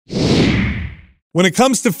When it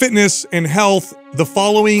comes to fitness and health, the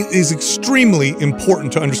following is extremely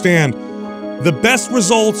important to understand. The best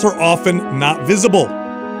results are often not visible.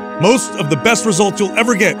 Most of the best results you'll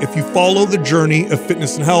ever get if you follow the journey of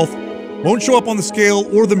fitness and health won't show up on the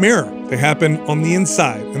scale or the mirror. They happen on the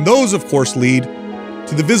inside. And those, of course, lead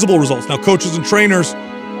to the visible results. Now, coaches and trainers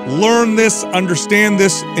learn this, understand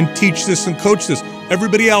this, and teach this and coach this.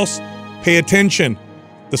 Everybody else, pay attention.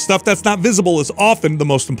 The stuff that's not visible is often the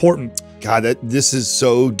most important. God, this is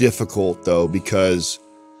so difficult, though, because,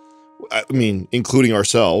 I mean, including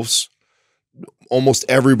ourselves, almost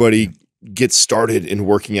everybody gets started in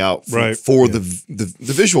working out for the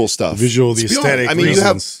visual stuff. The aesthetic. I mean,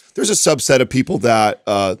 there's a subset of people that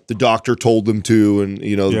the doctor told them to, and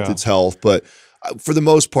it's health. But for the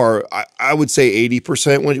most part, I would say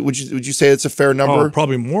 80%. Would you say it's a fair number? Oh,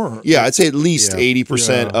 probably more. Yeah, I'd say at least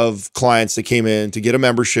 80% of clients that came in to get a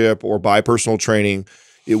membership or buy personal training,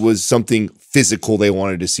 it was something physical they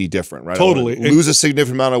wanted to see different, right? Totally. Lose a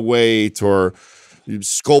significant amount of weight, or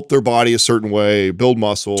sculpt their body a certain way, build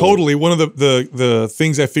muscle. Totally. One of the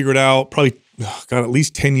things I figured out probably, at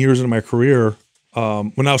least 10 years into my career,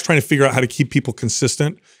 when I was trying to figure out how to keep people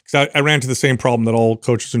consistent, because I ran into the same problem that all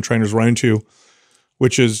coaches and trainers run into,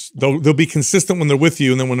 which is they'll be consistent when they're with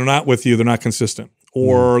you, and then when they're not with you, they're not consistent.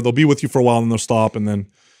 Or they'll be with you for a while and they'll stop, and then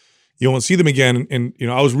you won't see them again. And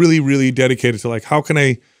I was really, really dedicated to, like, how can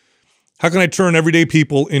I turn everyday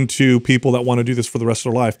people into people that want to do this for the rest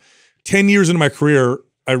of their life? 10 years into my career,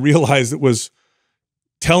 I realized it was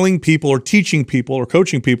telling people or teaching people or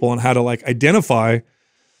coaching people on how to, like, identify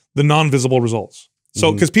the non-visible results.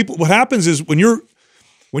 So, because what happens is when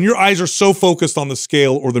your eyes are so focused on the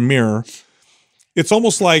scale or the mirror, it's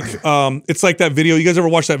almost like, it's like that video. You guys ever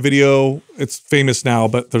watch that video? It's famous now,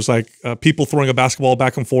 but there's like people throwing a basketball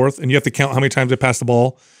back and forth, and you have to count how many times they pass the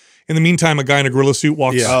ball. In the meantime, a guy in a gorilla suit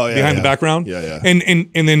walks behind the background. And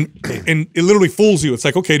then it literally fools you. It's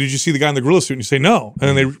like, okay, did you see the guy in the gorilla suit? And you say no. And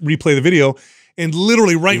then they replay the video, and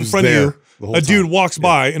literally right in front of you, a dude walks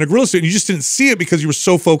by in a gorilla suit, and you just didn't see it because you were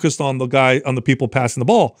so focused on the people passing the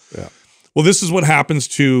ball. Well, this is what happens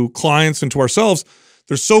to clients and to ourselves.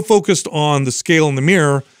 They're so focused on the scale in the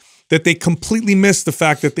mirror that they completely miss the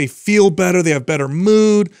fact that they feel better, they have better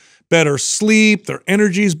mood, better sleep, their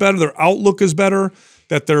energy is better, their outlook is better,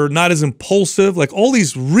 that they're not as impulsive, like all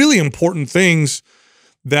these really important things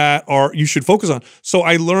that you should focus on. So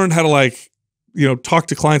I learned how to talk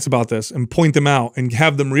to clients about this and point them out and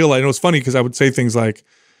have them realize. It's funny because I would say things like,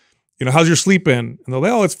 how's your sleep been? And they'll be,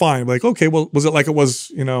 oh, it's fine. I'm like, okay, well, was it like it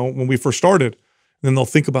was, when we first started? And then they'll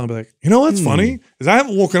think about it and be like, what's funny is I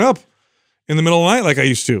haven't woken up in the middle of the night like I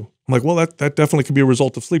used to. I'm like, well, that definitely could be a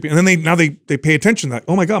result of sleeping. And then they pay attention to that.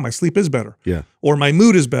 Oh my God, my sleep is better. Yeah. Or my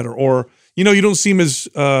mood is better. Or, you don't seem as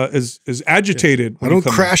agitated. I don't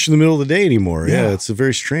crash in the middle of the day anymore. Yeah, it's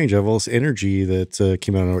very strange. I have all this energy that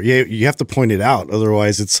came out. You have to point it out.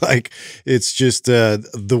 Otherwise, it's like, it's just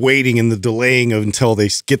the waiting and the delaying until they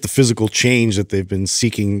get the physical change that they've been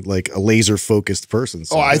seeking, like a laser-focused person.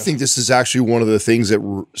 So, I think this is actually one of the things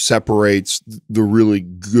that separates the really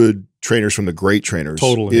good trainers from the great trainers.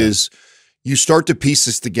 Totally. Is you start to piece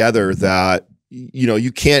this together that,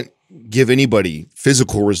 you can't give anybody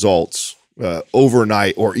physical results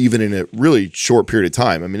overnight or even in a really short period of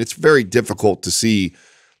time. I mean, it's very difficult to see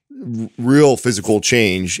real physical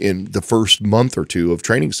change in the first month or two of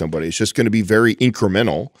training somebody. It's just going to be very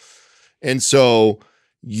incremental. And so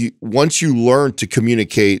once you learn to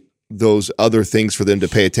communicate those other things for them to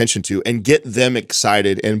pay attention to and get them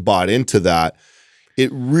excited and bought into that, it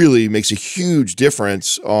really makes a huge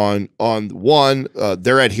difference on one,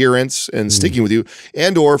 their adherence and sticking with you,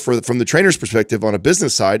 and or from the trainer's perspective on a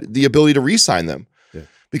business side, the ability to re-sign them. Yeah.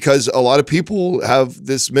 Because a lot of people have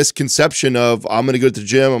this misconception of, I'm going to go to the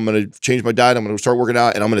gym, I'm going to change my diet, I'm going to start working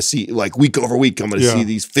out, and I'm going to see, like, week over week, I'm going to see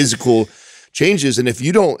these physical changes. And if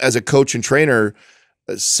you don't, as a coach and trainer,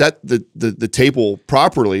 set the table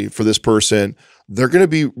properly for this person, they're going to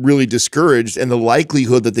be really discouraged, and the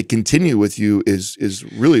likelihood that they continue with you is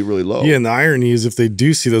really, really low. Yeah, and the irony is if they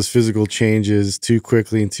do see those physical changes too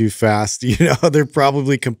quickly and too fast, they're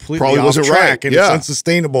probably completely off track, and it's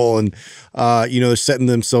unsustainable, and they're setting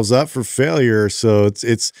themselves up for failure. So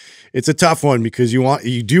it's a tough one because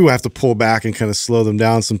you do have to pull back and kind of slow them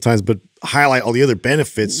down sometimes, but highlight all the other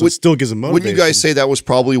benefits, so it still gives them motivation. Wouldn't you guys say that was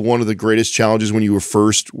probably one of the greatest challenges when you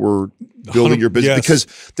were building your business?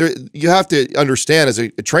 Because you have to understand, as a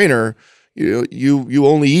trainer, you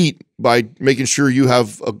only eat by making sure you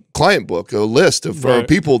have a client book, a list of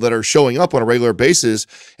people that are showing up on a regular basis,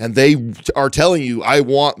 and they are telling you, I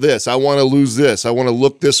want this, I want to lose this, I want to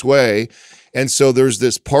look this way. And so there's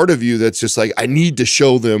this part of you that's just like, I need to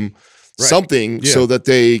show them something so that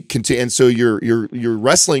they continue. And so you're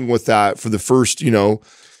wrestling with that for the first,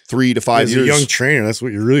 3 to 5 years. As a young trainer, that's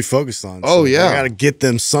what you're really focused on. Oh, so yeah. I got to get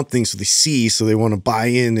them something so they see, so they want to buy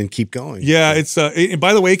in and keep going. Yeah, it's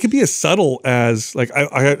by the way, it could be as subtle as like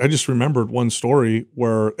I just remembered one story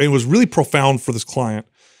where it was really profound for this client,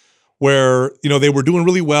 where they were doing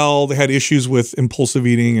really well. They had issues with impulsive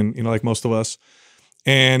eating, and like most of us,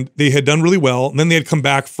 and they had done really well. And then they had come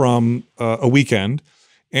back from a weekend,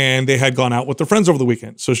 and they had gone out with their friends over the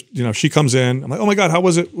weekend. So she comes in. I'm like, oh my God, how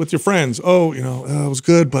was it with your friends? Oh, it was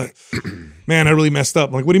good, but man, I really messed up.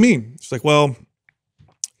 I'm like, what do you mean? She's like, well,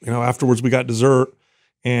 afterwards we got dessert,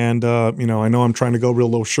 and I know I'm trying to go real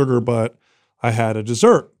low sugar, but I had a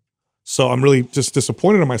dessert, so I'm really just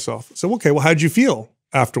disappointed in myself. I said, okay, well, how'd you feel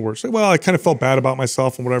afterwards? Like, well, I kind of felt bad about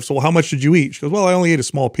myself and whatever. So, well, how much did you eat? She goes, well, I only ate a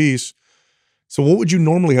small piece. So what would you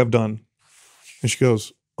normally have done? And she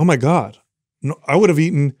goes, oh my God, no, I would have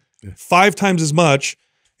eaten 5 times as much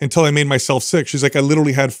until I made myself sick. She's like, I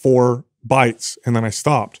literally had 4 bites and then I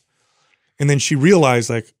stopped. And then she realized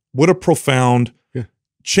like what a profound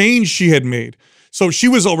change she had made. So she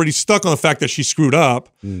was already stuck on the fact that she screwed up,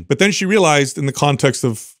 but then she realized in the context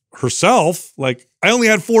of herself, like I only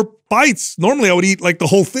had 4 bites. Normally I would eat like the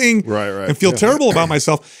whole thing and feel terrible about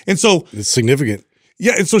myself. And so it's significant.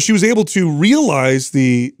 Yeah, and so she was able to realize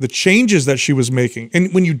the changes that she was making.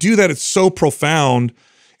 And when you do that, it's so profound.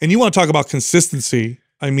 And you want to talk about consistency.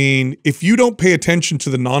 I mean, if you don't pay attention to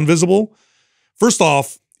the non-visible, first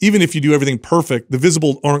off, even if you do everything perfect, the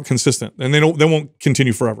visible aren't consistent, and they won't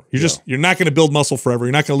continue forever. You're not going to build muscle forever.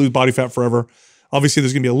 You're not going to lose body fat forever. Obviously,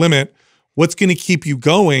 there's going to be a limit. What's going to keep you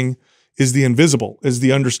going is the invisible, is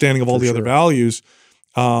the understanding of all the other values.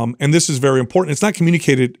 And this is very important. It's not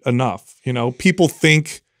communicated enough. People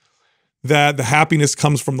think that the happiness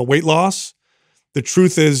comes from the weight loss. The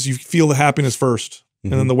truth is you feel the happiness first,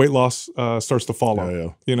 and then the weight loss starts to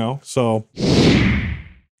follow, so.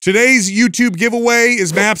 Today's YouTube giveaway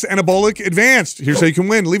is MAPS Anabolic Advanced. Here's how you can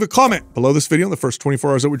win. Leave a comment below this video in the first 24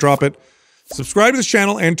 hours that we drop it. Subscribe to this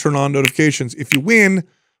channel and turn on notifications. If you win,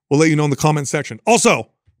 we'll let you know in the comment section. Also,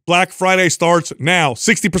 Black Friday starts now.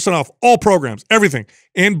 60% off all programs, everything,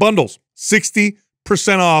 and bundles. 60%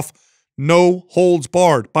 off, no holds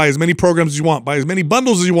barred. Buy as many programs as you want. Buy as many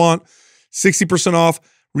bundles as you want. 60% off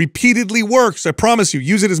repeatedly works. I promise you.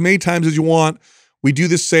 Use it as many times as you want. We do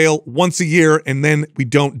this sale once a year, and then we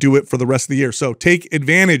don't do it for the rest of the year. So take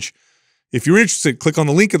advantage. If you're interested, click on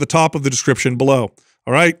the link at the top of the description below.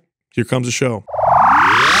 All right, here comes the show.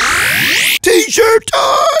 T-shirt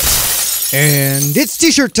time! And it's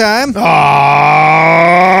T-shirt time.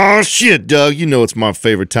 Oh, shit, Doug. You know it's my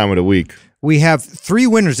favorite time of the week. We have 3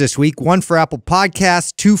 winners this week. 1 for Apple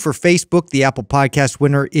Podcasts, 2 for Facebook. The Apple Podcast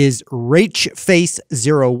winner is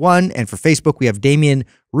RachFace01. And for Facebook, we have Damian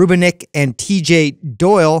Rubinick and TJ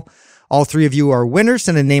Doyle. All 3 of you are winners.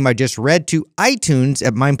 Send a name I just read to iTunes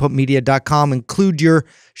at mindpumpmedia.com. Include your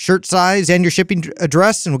shirt size and your shipping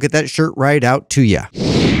address, and we'll get that shirt right out to you.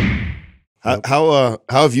 How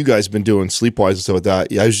have you guys been doing sleep-wise and stuff like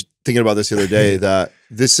that? Yeah, I was thinking about this the other day, that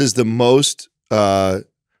this is the most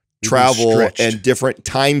travel and different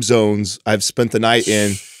time zones I've spent the night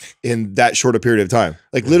in that short a period of time.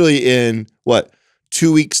 Like literally in,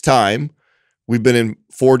 2 weeks' time, we've been in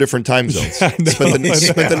 4 different time zones. Spent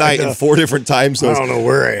the night in 4 different time zones. I don't know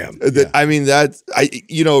where I am. I mean,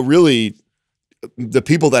 really, the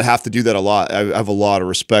people that have to do that a lot, I have a lot of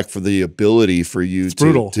respect for the ability for you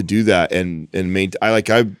to do that and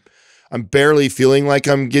maintain. I'm barely feeling like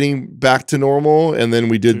I'm getting back to normal, and then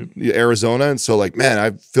we did Arizona, and so like, man,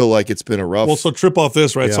 I feel like it's been a rough. Well, so trip off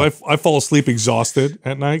this, right? Yeah. So I fall asleep exhausted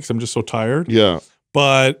at night because I'm just so tired. Yeah.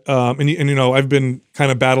 But I've been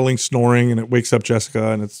kind of battling snoring, and it wakes up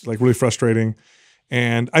Jessica, and it's like really frustrating.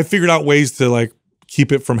 And I figured out ways to like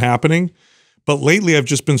keep it from happening. But lately, I've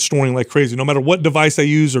just been snoring like crazy. No matter what device I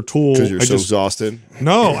use or tool. Because you're so exhausted?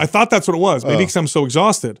 No, I thought that's what it was. Maybe because I'm so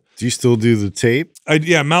exhausted. Do you still do the tape?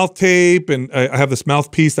 Yeah, mouth tape, and I have this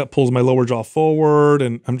mouthpiece that pulls my lower jaw forward.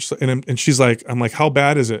 And I'm just, and she's like, I'm like, how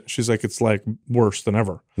bad is it? She's like, it's like worse than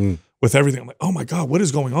ever with everything. I'm like, oh my God, what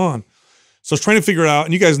is going on? So I was trying to figure it out,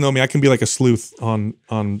 and you guys know me, I can be like a sleuth on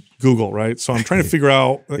Google, right? So I'm trying to figure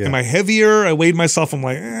out, am I heavier? I weighed myself. I'm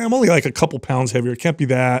like, I'm only like a couple pounds heavier. It can't be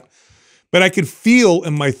that. But I could feel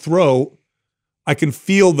in my throat, I can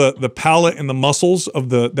feel the palate and the muscles of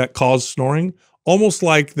that cause snoring, almost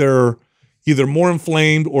like they're either more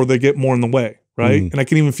inflamed or they get more in the way, right? And I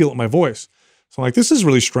can even feel it in my voice. So I'm like, this is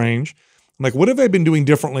really strange. I'm like, what have I been doing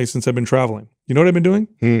differently since I've been traveling? You know what I've been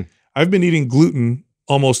doing? I've been eating gluten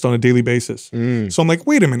almost on a daily basis. So I'm like,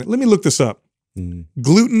 wait a minute, let me look this up.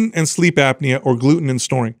 gluten and sleep apnea or gluten and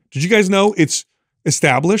snoring. Did you guys know it's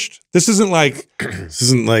established? This isn't like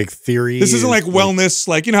theory. This isn't like wellness,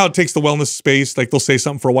 like you know how it takes the wellness space, like they'll say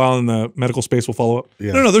something for a while and the medical space will follow up.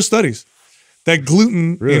 Yeah. No, there's studies that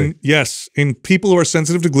gluten in people who are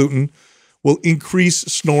sensitive to gluten will increase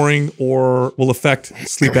snoring or will affect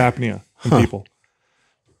sleep apnea in people.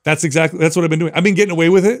 That's what I've been doing. I've been getting away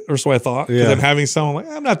with it, or so I thought. Because I'm having someone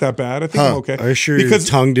like, I'm not that bad. I think I'm okay. Are you sure your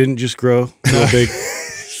tongue didn't just grow real big?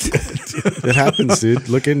 It happens, dude.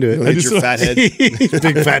 Look into it. Look at your fat head.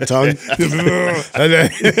 Big fat tongue.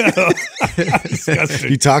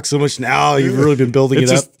 You talk so much now, you've really been building it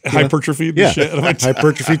up. Hypertrophy the shit.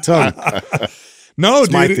 Hypertrophy tongue. No,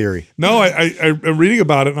 it's my theory. No, I'm reading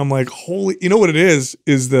about it and I'm like, holy, you know what it is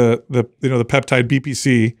the peptide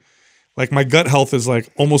BPC. Like my gut health is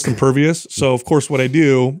like almost impervious. So of course what I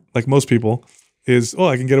do, like most people, is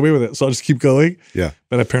I can get away with it. So I'll just keep going. Yeah.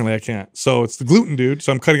 But apparently I can't. So it's the gluten, dude.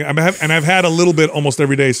 So I'm cutting it. And I've had a little bit almost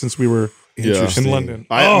every day since we were in London.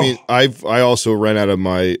 I mean, I also ran out of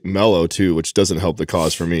my mellow too, which doesn't help the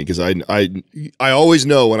cause for me because I always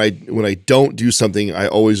know when I don't do something, I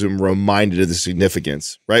always am reminded of the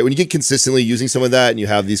significance. Right? When you get consistently using some of that and you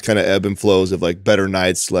have these kind of ebb and flows of like better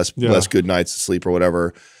nights, less good nights of sleep or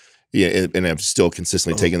whatever. Yeah, and I'm still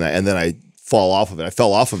consistently taking that, and then I fall off of it. I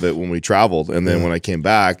fell off of it when we traveled, and then when I came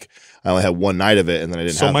back, I only had one night of it, and then I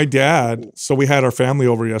didn't. So my dad, we had our family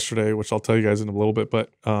over yesterday, which I'll tell you guys in a little bit. But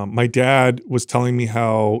my dad was telling me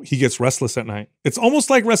how he gets restless at night. It's almost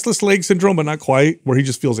like restless leg syndrome, but not quite, where he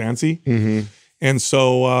just feels antsy. And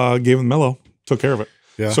so gave him mellow, took care of it.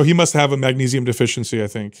 Yeah. So he must have a magnesium deficiency, I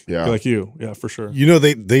think. Yeah. Like you. Yeah, for sure. You know,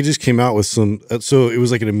 they just came out with some, so it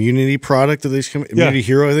was like an immunity product that they just came, Immunity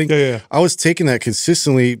Hero, I think. Yeah. I was taking that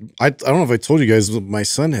consistently. I don't know if I told you guys, but my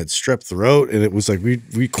son had strep throat and it was like,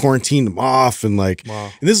 we quarantined him off and like,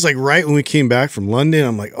 and this is like right when we came back from London.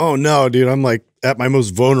 I'm like, oh no, dude, I'm like at my most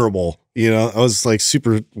vulnerable. You know, I was like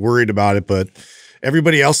super worried about it, but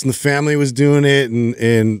everybody else in the family was doing it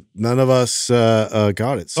and none of us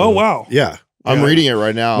got it. So, oh, wow. Yeah. I'm reading it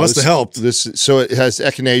right now. Must have helped. So it has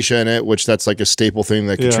echinacea in it, which that's like a staple thing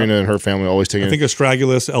that Katrina and her family always take. I think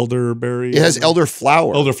astragalus, elderberry. It has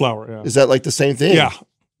elderflower. Elderflower, yeah. Is that like the same thing? Yeah.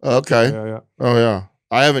 Okay. Yeah. Oh yeah.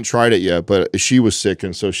 I haven't tried it yet, but she was sick,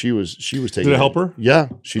 and so she was taking. Did it help her? Yeah,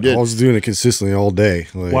 she did. I was doing it consistently all day.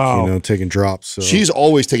 Like, you know, taking drops. So. She's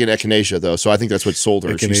always taking echinacea though, so I think that's what sold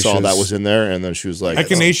her. She saw that was in there, and then she was like,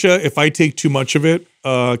 echinacea. If I take too much of it,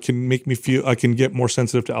 can make me feel I can get more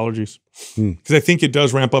sensitive to allergies because I think it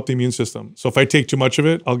does ramp up the immune system. So if I take too much of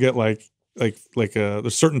it, I'll get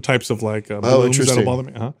there's certain types of balloons that'll bother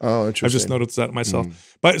me. Oh, interesting. I've just noticed that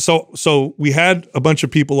myself. But so we had a bunch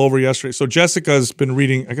of people over yesterday. So Jessica's been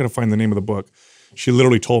reading. I got to find the name of the book. She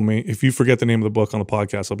literally told me, if you forget the name of the book on the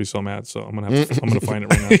podcast, I'll be so mad. So I'm gonna find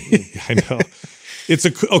it right now. I know.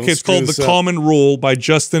 It's called The Common Rule by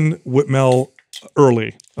Justin Whitmell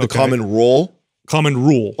Early. The Common Rule. Common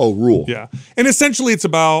Rule. Oh, rule. Yeah. And essentially it's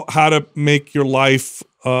about how to make your life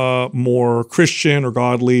more Christian or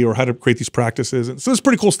godly or how to create these practices. And so there's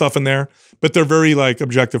pretty cool stuff in there, but they're very like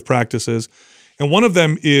objective practices. And one of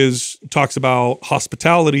them talks about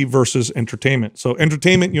hospitality versus entertainment. So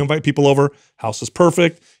entertainment, you invite people over, house is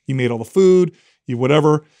perfect, you made all the food, you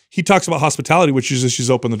whatever. He talks about hospitality, which is just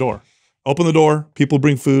open the door. Open the door, people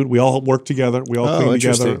bring food, we all work together, we all clean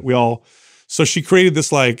together, so she created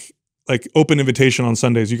this like open invitation on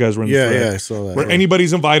Sundays. You guys were in the thread. Yeah, I saw that. Where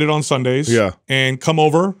anybody's invited on Sundays. Yeah. And come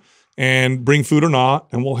over and bring food or not,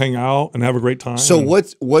 and we'll hang out and have a great time. So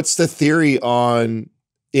what's the theory on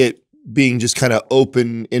it being just kind of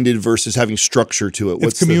open-ended versus having structure to it?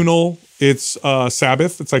 It's communal. It's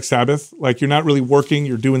Sabbath. It's like Sabbath. Like you're not really working.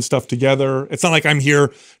 You're doing stuff together. It's not like I'm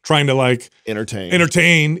here trying to like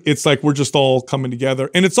entertain. It's like we're just all coming together.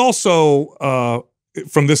 And it's also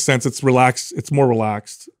from this sense, it's relaxed. It's more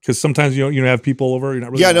relaxed because sometimes you don't have people over. You're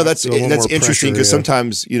not really. Yeah, no, that's interesting because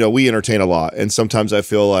sometimes we entertain a lot, and sometimes I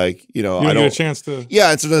feel like I don't get a chance to.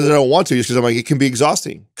 Yeah, and sometimes I don't want to just because I'm like it can be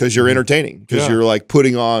exhausting because you're entertaining because you're like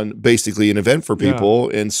putting on basically an event for people,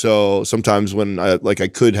 and so sometimes when I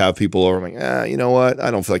could have people over, I'm like, you know what, I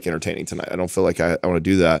don't feel like entertaining tonight. I don't feel like I want to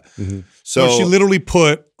do that. So she literally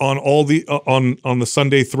put on all the on the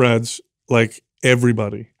Sunday threads like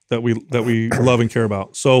everybody that we love and care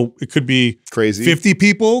about. So it could be crazy 50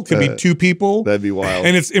 people, could be 2 people. That'd be wild.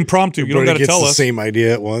 And it's impromptu. You don't got to tell us. Same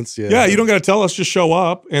idea at once. Yeah, you don't got to tell us. Just show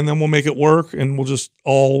up and then we'll make it work and we'll just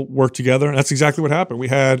all work together. And that's exactly what happened. We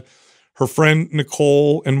had her friend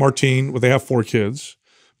Nicole and Martine, they have 4 kids.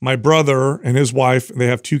 my brother and his wife, they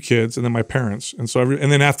have 2 kids, and then my parents. And so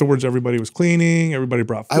and then afterwards, everybody was cleaning, everybody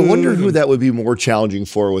brought food. I wonder who that would be more challenging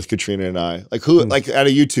for with Katrina and I. Like who, like out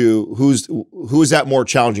of you two, who is that more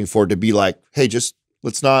challenging for, to be like, hey, just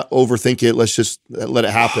let's not overthink it. Let's just let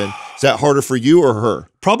it happen. Is that harder for you or her?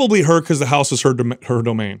 Probably her, because the house is her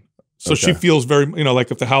domain. So she feels very, like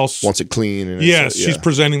if the house wants it clean. And she's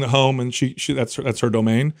presenting the home, and she that's her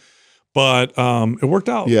domain. But it worked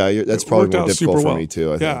out. Yeah, that's probably more difficult for me too,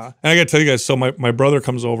 I think. Yeah, and I got to tell you guys, so my brother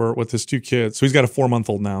comes over with his 2 kids. So he's got a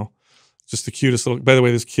 4-month-old now. Just the cutest little, by the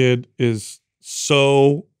way, this kid is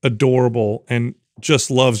so adorable and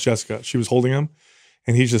just loves Jessica. She was holding him,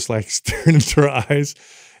 and he's just like staring into her eyes.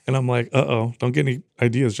 And I'm like, uh-oh, don't get any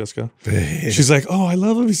ideas, Jessica. She's like, oh, I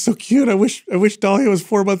love him. He's so cute. I wish Dahlia was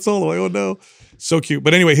 4 months old. I'm like, oh no. So cute.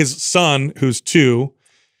 But anyway, his son, who's 2,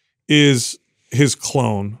 is his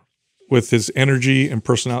clone with his energy and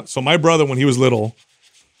personality. So my brother, when he was little,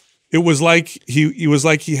 it was like he had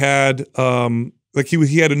he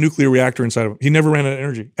had a nuclear reactor inside of him. He never ran out of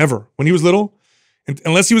energy, ever. When he was little,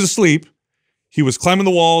 unless he was asleep, he was climbing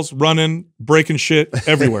the walls, running, breaking shit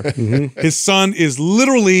everywhere. His son is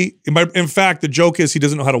literally, in fact, the joke is he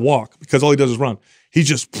doesn't know how to walk because all he does is run. He's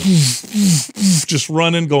just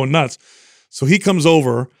running, going nuts. So he comes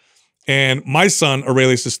over, and my son,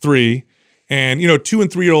 Aurelius, is 3. And 2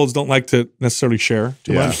 and 3-year-olds don't like to necessarily share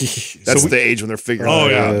too much. That's the age when they're figuring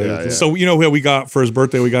it out. Yeah. So what we got for his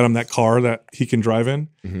birthday? We got him that car that he can drive in,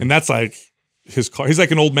 and that's like his car. He's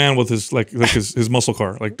like an old man with his his muscle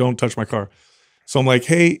car. Like, don't touch my car. So I'm like,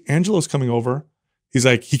 hey, Angelo's coming over. He's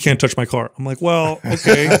like, he can't touch my car. I'm like, well,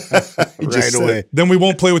 okay. Right away. Then we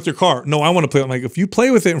won't play with your car. No, I want to play. I'm like, if you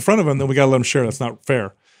play with it in front of him, then we got to let him share. That's not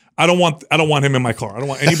fair. I don't want him in my car. I don't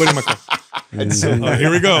want anybody in my car.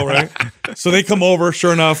 Here we go, right? So they come over.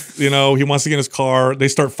 Sure enough, he wants to get in his car. They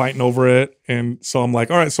start fighting over it. And so I'm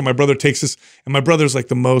like, all right. So my brother takes this, and my brother's like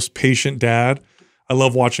the most patient dad. I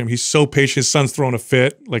love watching him. He's so patient. His son's throwing a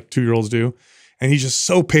fit like 2-year-olds do. And he's just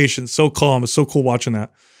so patient, so calm. It's so cool watching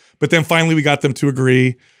that. But then finally we got them to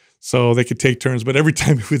agree so they could take turns. But every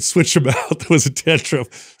time we would switch them out, there was a tantrum.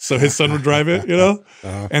 So his son would drive it,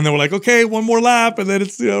 And then we're like, okay, one more lap. And then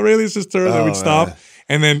it's, Aurelius' turn. And then we'd stop.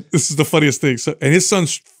 And then this is the funniest thing. So, and his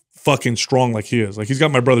son's fucking strong like he is. Like, he's got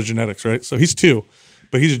my brother's genetics, right? So he's 2,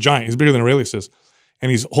 but he's a giant. He's bigger than Aurelius is.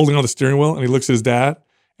 And he's holding on the steering wheel, and he looks at his dad.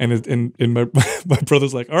 And my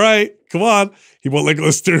brother's like, all right, come on. He won't let go of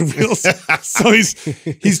the steering wheel. So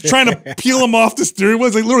he's trying to peel him off the steering wheel.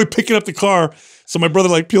 He's like literally picking up the car. So my brother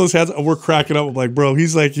like peels his hands, and we're cracking up. I'm like, bro,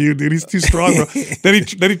 he's like you, dude. He's too strong, bro. then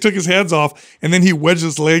he took his hands off, and then he wedged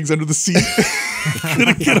his legs under the seat.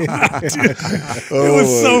 Couldn't get him out, dude. It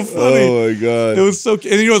was so funny. Oh my God. It was so,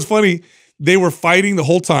 and what's funny? They were fighting the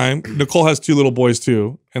whole time. Nicole has 2 little boys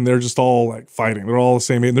too, and they're just all like fighting. They're all the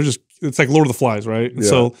same age. And it's like Lord of the Flies, right? And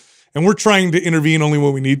so, and we're trying to intervene only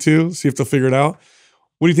when we need to, see if they'll figure it out.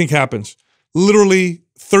 What do you think happens? Literally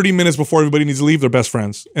 30 minutes before everybody needs to leave, they're best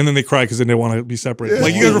friends. And then they cry because then they want to be separated.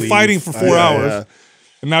 Like, you guys were fighting for 4 hours.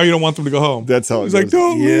 And now you don't want them to go home. That's how He's like,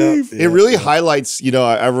 don't leave. It really highlights,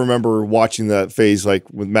 I remember watching that phase like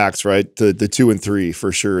with Max, right? The 2 and 3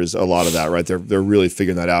 for sure is a lot of that, right? They're really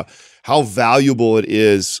figuring that out. How valuable it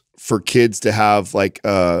is for kids to have like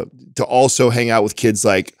to also hang out with kids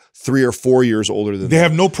like 3 or 4 years older than them. They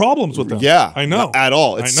have no problems with them. Yeah. I know. Not at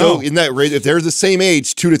all. It's so in that rate, if they're the same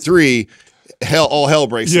age, 2 to 3, all hell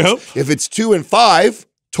breaks loose. If it's 2 and 5,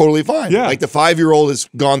 totally fine. Yeah. Like the 5-year-old has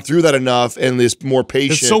gone through that enough and is more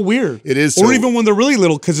patient. It's so weird. It is. Or even when they're really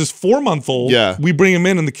little, because his 4-month-old, we bring him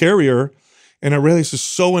in the carrier, and Aurelius is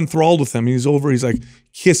so enthralled with him. He's over, he's like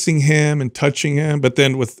kissing him and touching him. But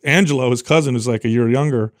then with Angelo, his cousin, who's like a year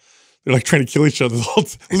younger, they're like trying to kill each other.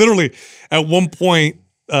 Literally, at one point,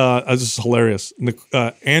 this is hilarious.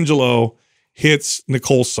 Angelo hits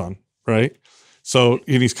Nicole's son, right? So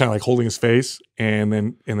he's kind of like holding his face, and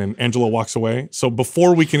then Angelo walks away. So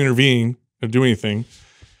before we can intervene or do anything,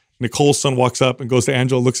 Nicole's son walks up and goes to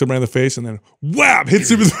Angelo, looks him right in the face, and then whap,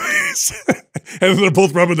 hits him in the face. And they're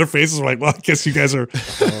both rubbing their faces. We're like, well, I guess you guys are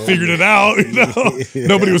figured it out.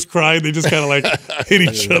 Nobody was crying. They just kind of like hit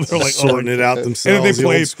each other, like sorting it out themselves. And then they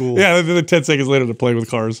played. Old school. Yeah, and then 10 seconds later, to play with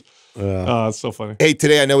cars. It's so funny. Hey,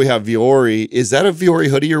 today I know we have Vuori. Is that a Vuori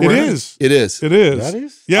hoodie you're wearing? It is. It is. It is. That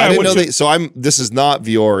is? Yeah. I didn't know so this is not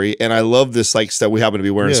Vuori, and I love this like stuff. We happen to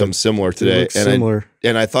be wearing something similar today. Similar.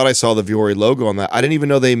 And I thought I saw the Vuori logo on that. I didn't even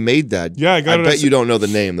know they made that. Yeah, I got it. I bet you don't know the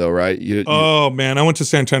name though, right? Oh man, I went to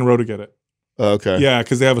Santana Row to get it. Okay. Yeah,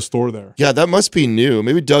 because they have a store there. Yeah, that must be new.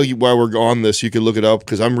 Maybe Doug, while we're on this, you could look it up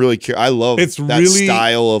because I'm really curious. I love that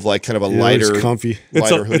style of like kind of a lighter, it's comfy.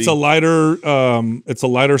 It's a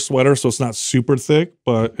lighter sweater, so it's not super thick,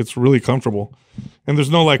 but it's really comfortable. And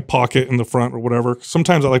there's no like pocket in the front or whatever.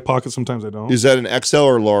 Sometimes I like pockets, sometimes I don't. Is that an XL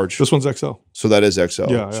or large? This one's XL. So that is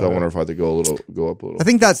XL. Yeah. So I wonder if I have to go up a little. I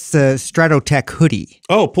think that's the Stratotech hoodie.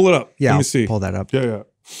 Oh, pull it up. Yeah, let me see. Pull that up. Yeah.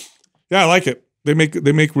 I like it. They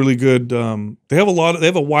make really good. They have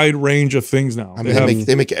a wide range of things now. I mean,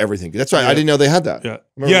 they make everything. That's right. I didn't know they had that. Yeah,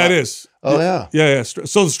 It is. Oh yeah. Yeah.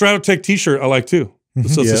 So the Stratotech T-shirt I like too.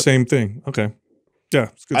 So it's the same thing. Okay. Yeah,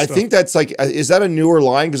 it's good I stuff. think that's like, is that a newer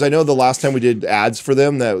line? Because I know the last time we did ads for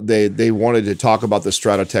them that they wanted to talk about the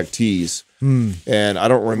Stratotech tees, and I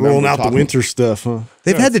don't remember rolling out the winter stuff, huh?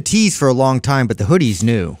 They've had the tees for a long time, but the hoodie's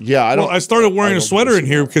new. Yeah, I started wearing a sweater in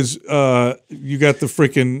here because you got the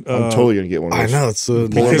freaking. I'm totally gonna get one of those. I know it's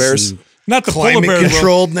polar bears. Not the climate polar bears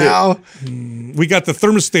controlled now. We got the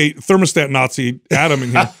thermostat Nazi Adam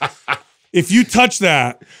in here. If you touch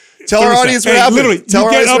that. Tell our audience what happened. Literally,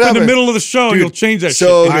 you get up in the middle of the show, and you'll change that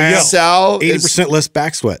so shit. Sal, 80% less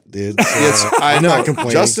back sweat, dude. So I know.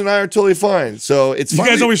 Justin and I are totally fine. So it's you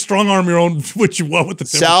guys always strong arm your own what you want with the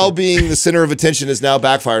Sal being the center of attention has now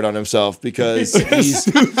backfired on himself because he's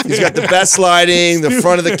got the best lighting, the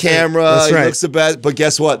front of the camera. That's right. He looks the best, but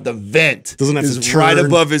guess what? The vent doesn't have is to turn. right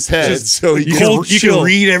above his head, so you can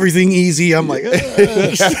read everything easy. I'm like,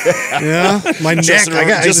 yeah, my neck. Justin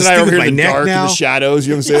and I are over here in the dark in the shadows.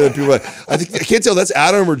 You know what I'm saying? People, I can't tell. That's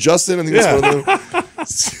Adam or Justin. I think that's one of them.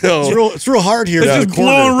 So it's real hard here. It's just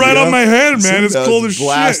blowing right on my head, man. It's cold as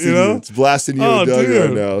shit. You know, it's blasting you, Doug,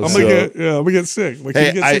 right now. I'm gonna get sick. Can you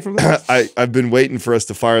get sick from that? I've been waiting for us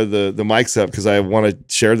to fire the mics up because I want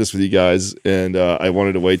to share this with you guys, and I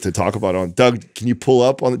wanted to wait to talk about it on. Doug, can you pull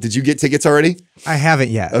up on? Did you get tickets already? I haven't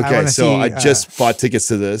yet. Okay, so I just bought tickets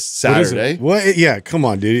to this Saturday. What? Yeah, come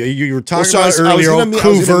on, dude. You were talking about earlier. I was going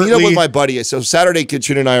to meet up with my buddy. So Saturday,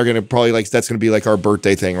 Kitchen and I are going to probably that's going to be like our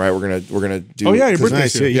birthday thing, right? We're gonna do. Oh yeah, your birthday.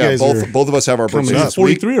 Nice. Yeah, both of us have our birthdays.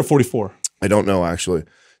 43 or 44? I don't know actually. You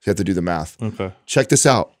have to do the math. Okay. Check this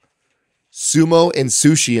out. Sumo and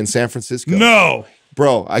sushi in San Francisco. No.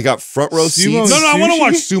 Bro, I got front row seats. No, I want to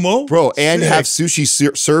watch sumo. Bro, and have sushi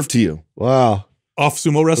served to you. Wow. Off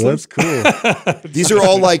sumo wrestlers. That's cool. These are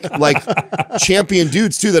all like champion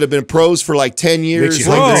dudes too that have been pros for like 10 years. Makes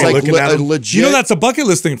you hungry looking at them. Legit. You know that's a bucket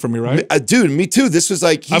list thing for me, right? Dude, me too. This was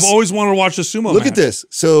like I've always wanted to watch a sumo. Look at this.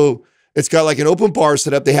 So it's got like an open bar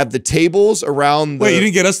set up. They have the tables around. Wait, you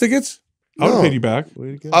didn't get us tickets? I would have paid you back.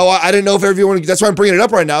 Oh, I didn't know if everyone. That's why I'm bringing it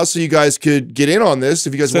up right now, so you guys could get in on this.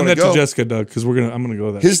 If you guys want to go, send that to Jessica, Doug, because I'm gonna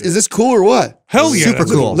go. Is this cool or what? Hell yeah, super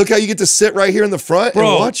cool. Look how you get to sit right here in the front and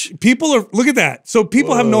watch. People are look at that. So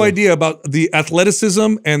people have no idea about the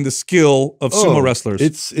athleticism and the skill of sumo wrestlers.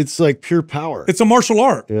 It's like pure power. It's a martial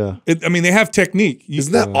art. Yeah. I mean, they have technique.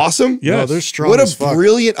 Isn't that awesome? Yeah, no, they're strong. What as a fuck.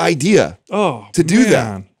 brilliant idea! To do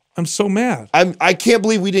that. I'm so mad. I can't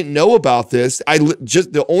believe we didn't know about this.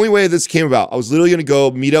 Just the only way this came about, I was literally going to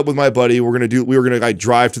go meet up with my buddy. We were going to like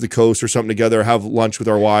drive to the coast or something together, have lunch with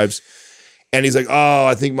our wives. And he's like, "Oh,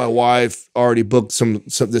 I think my wife already booked some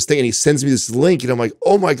this thing." And he sends me this link, and I'm like,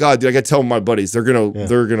 "Oh my god, dude! I got to tell my buddies. They're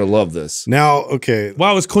gonna love this." Now, okay.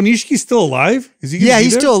 Wow, is Konishiki still alive? Is he? Yeah,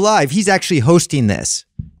 he's still alive. He's actually hosting this.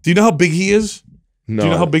 Do you know how big he is? No. Do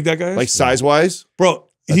you know how big that guy is? Like size wise, bro.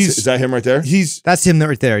 Is that him right there? That's him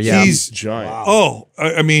right there. Yeah, he's giant. Wow. Oh,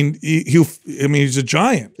 I mean, he's a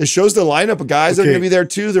giant. It shows the lineup of guys that are going to be there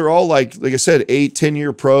too. They're all like I said, 8-10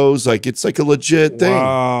 year pros. Like it's like a legit thing.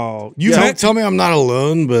 Wow. Tell me I'm not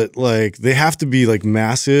alone, but like they have to be like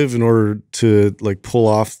massive in order to like pull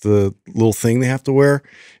off the little thing they have to wear.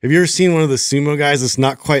 Have you ever seen one of the sumo guys that's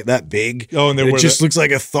not quite that big? Oh, and it just looks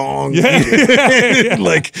like a thong. Yeah.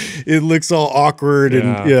 Like it looks all awkward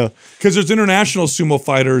and Because there's international sumo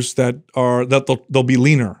fighters they'll be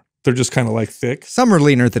leaner. They're just kind of like thick. Some are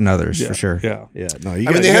leaner than others for sure. Yeah. No,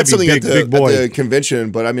 they had something at the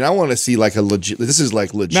convention, but I mean, I want to see like a legit. This is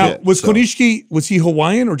like legit. Now, Konishiki, was he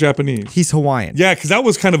Hawaiian or Japanese? He's Hawaiian. Yeah, because that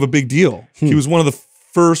was kind of a big deal. He was one of the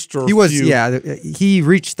first or he was few. Yeah, he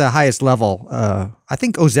reached the highest level. I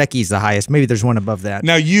think Ozeki's the highest. Maybe there's one above that.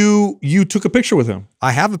 Now you took a picture with him.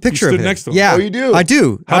 I have a picture you of stood him. Next to him. Yeah, you do. I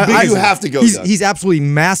do. How big you have to go? He's absolutely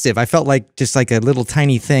massive. I felt like just like a little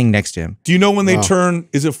tiny thing next to him. Do you know when they turn?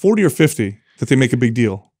 Is it 40 or 50 that they make a big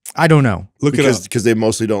deal? I don't know. Look at us because they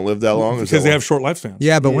mostly don't live that long. Because they have short lifespans.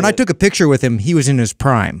 Yeah, but when I took a picture with him, he was in his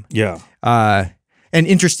prime. Yeah. And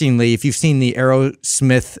interestingly, if you've seen the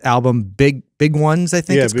Aerosmith album, Big Ones, I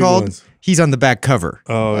think it's called, Ones. He's on the back cover.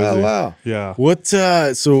 Oh, wow. Yeah.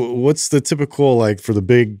 So what's the typical like for the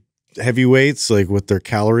big heavyweights, like what their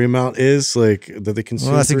calorie amount is, like that they consume?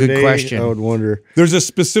 Well, that's a good question. I would wonder. There's a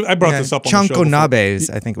specific. I brought this up on the show. Chanko Nabes,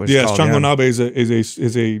 I think it was called. Chanko Nabe is a. Is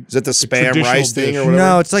that the Spam rice thing or whatever?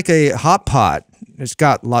 No, it's like a hot pot. It's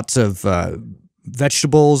got lots of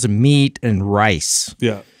vegetables and meat and rice.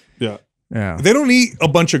 Yeah. Yeah. They don't eat a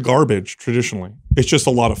bunch of garbage traditionally. It's just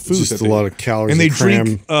a lot of food. It's just a lot of calories. And they cram.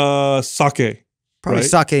 drink sake. Probably right?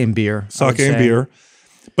 sake and beer. Sake and beer.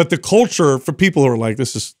 But the culture, for people who are like,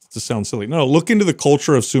 this sounds silly. No, look into the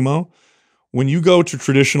culture of sumo. When you go to a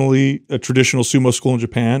traditional sumo school in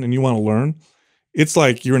Japan and you want to learn, it's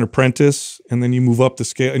like you're an apprentice and then you move up the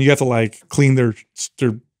scale and you have to like clean the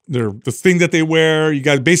thing that they wear. You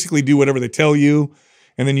got to basically do whatever they tell you.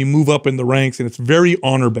 And then you move up in the ranks, and it's very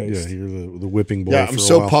honor-based. Yeah, you're the whipping boy. Yeah, I'm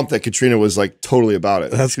so pumped that Katrina was like totally about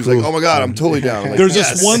it. That's She was cool. like, oh my God, I'm totally down. Like, There's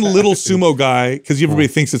this one little sumo guy, because everybody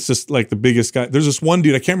thinks it's just like the biggest guy. There's this one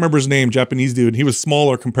dude, I can't remember his name, Japanese dude. He was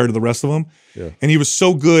smaller compared to the rest of them. Yeah. And he was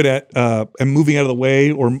so good at moving out of the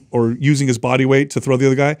way or using his body weight to throw the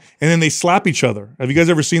other guy. And then they slap each other. Have you guys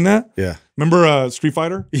ever seen that? Yeah. Remember Street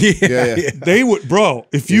Fighter? Yeah. They would, bro,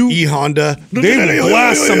 if you E-Honda, they would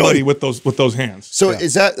blast somebody with those hands. So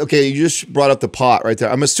is that, okay, you just brought up the pot right there.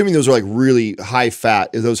 I'm assuming those are like really high fat.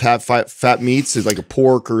 Is those fat meats? Is it like a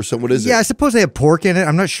pork or something? What is it? Yeah, I suppose they have pork in it.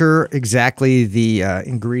 I'm not sure exactly the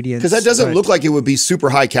ingredients. Because that doesn't look like it would be super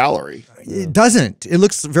high calorie. It doesn't. It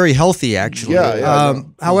looks very healthy, actually. Yeah.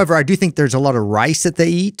 However, I do think there's a lot of rice that they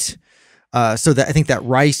eat. So that I think that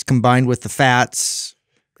rice combined with the fats.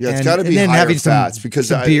 Yeah, it's got to be higher fats because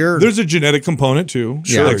beer. There's a genetic component too.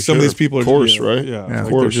 Sure, like some of these people are, of course, right? Yeah, of like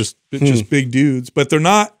course. They're just big dudes, but they're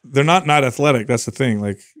not athletic. That's the thing.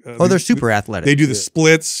 Like, they're super athletic. They do the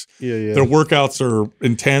splits. Yeah. Their workouts are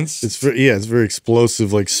intense. It's very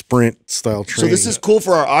explosive, like sprint style training. So this is cool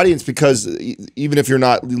for our audience because even if you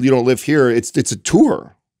don't live here, it's a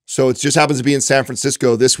tour. So it just happens to be in San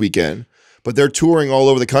Francisco this weekend. But they're touring all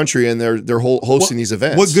over the country and they're hosting these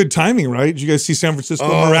events. What good timing, right? Did you guys see San Francisco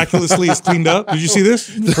miraculously is cleaned up? Did you see this?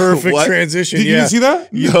 Perfect transition. Did you see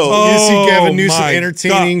that? No. You see Gavin Newsom my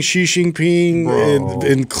entertaining God. Xi Jinping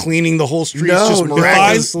and cleaning the whole streets just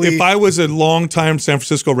miraculously. If I was a longtime San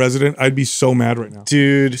Francisco resident, I'd be so mad right now.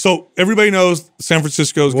 Dude. So everybody knows San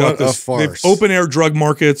Francisco's got this. They've open air drug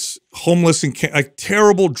markets, homeless and like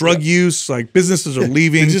terrible drug use, like businesses are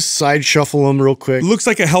leaving. They just side shuffle them real quick. It looks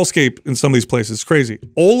like a hellscape in some of these places. It's crazy.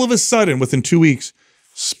 All of a sudden, within 2 weeks,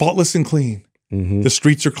 spotless and clean. The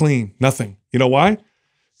streets are clean. Nothing. You know why?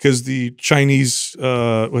 Because the Chinese, Xi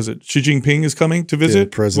Jinping is coming to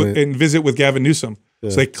visit and visit with Gavin Newsom.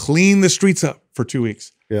 Yeah. So they clean the streets up for 2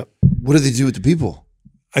 weeks. Yeah. What do they do with the people?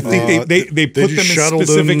 I think they put them in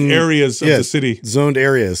specific areas of the city. Zoned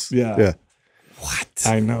areas. Yeah. What?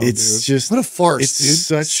 I know. It's just what a farce, it's dude.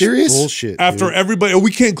 Such serious bullshit. After everybody, we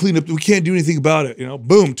can't clean up. We can't do anything about it. You know,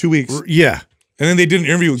 boom, 2 weeks. Yeah. And then they did an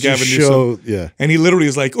interview with Gavin Newsom. Yeah. And he literally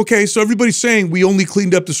is like, okay, so everybody's saying we only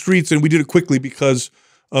cleaned up the streets and we did it quickly because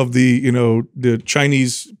of the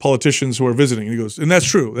Chinese politicians who are visiting. And he goes, and that's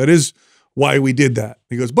true. That is why we did that.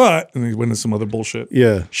 He goes, but, and he went into some other bullshit.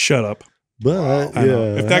 Yeah. Shut up. But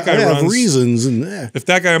if that guy have runs reasons in there. If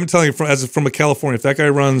that guy, I'm telling you, from a California, if that guy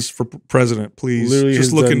runs for president, please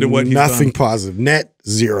just look into what he's done. Nothing positive, net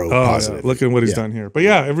zero positive. Yeah. Look at what he's done here. But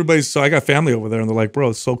yeah, so I got family over there, and they're like, bro,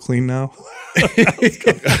 it's so clean now.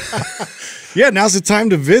 Yeah, now's the time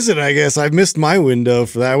to visit, I guess. I missed my window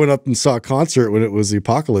for that. I went up and saw a concert when it was the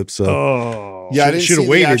apocalypse. So yeah, I didn't see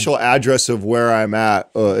the actual address of where I'm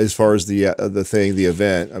at as far as the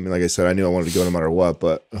event. I mean, like I said, I knew I wanted to go no matter what,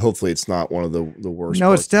 but hopefully it's not one of the worst. No,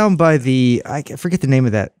 parts. it's down by I forget the name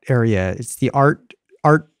of that area. It's the art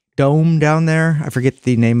dome down there. I forget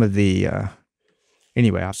the name of the.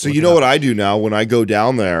 Anyway, so you know what I do now when I go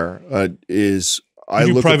down there is I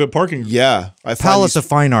do look private at, parking. Yeah, I Palace of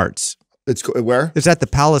Fine Arts. It's where? It's at the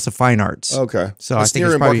Palace of Fine Arts. Okay. So it's I think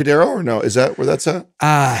near it's probably Embarcadero, or no? Is that where that's at?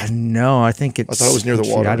 No, I think it's. I thought it was near the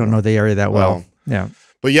water. I don't know the area that well. Yeah.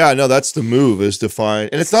 But yeah, no, that's the move is to find,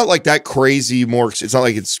 and it's not like that crazy it's not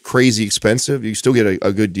like it's crazy expensive. You still get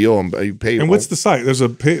a good deal and you pay. And what's the site? There's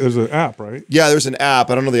an app, right? Yeah, there's an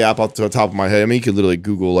app. I don't know the app off the top of my head. I mean, you could literally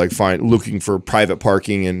Google looking for private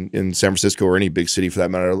parking in San Francisco or any big city for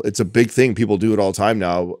that matter. It's a big thing. People do it all the time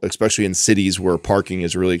now, especially in cities where parking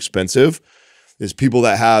is really expensive. There's people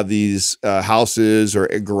that have these houses or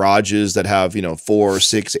garages that have 4,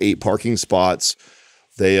 6, 8 parking spots.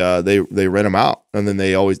 They rent them out, and then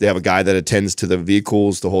they have a guy that attends to the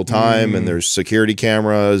vehicles the whole time, and there's security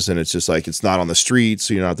cameras, and it's just like it's not on the street,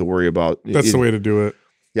 so you don't have to worry about. That's the way to do it.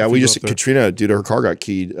 Yeah, Katrina, dude, her car got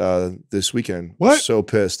keyed this weekend. What? So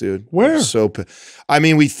pissed, dude. Where? So pissed. I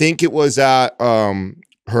mean, we think it was at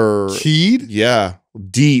Keyed? Yeah.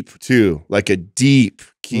 Deep too. Like a deep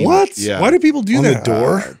key. What? Yeah. Why do people do that? The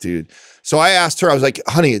door? Dude. So I asked her, I was like,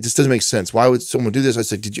 honey, it just doesn't make sense. Why would someone do this? I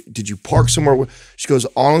said, did you park somewhere? She goes,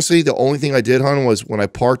 honestly, the only thing I did, hon, was when I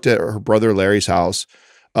parked at her brother Larry's house,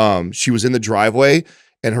 she was in the driveway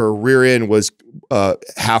and her rear end was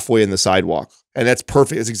halfway in the sidewalk. And that's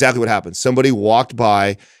perfect. It's exactly what happened. Somebody walked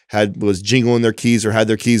by, was jingling their keys or had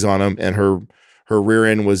their keys on them, and her rear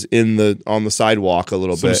end was on the sidewalk a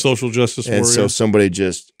little bit. Social justice warrior. And so somebody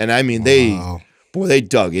just, and I mean, they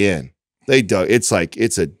dug in. It's like,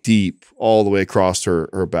 it's a deep all the way across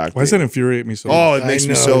her back. Why does that infuriate me so much? Oh, it makes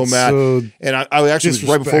me so mad. And I actually,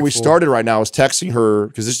 right before we started right now, I was texting her,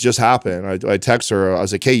 because this just happened. I text her, I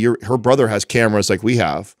was like, hey, her brother has cameras like we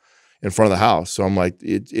have in front of the house. So I'm like,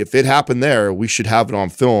 if it happened there, we should have it on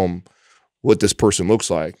film what this person looks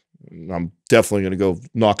like. And I'm definitely going to go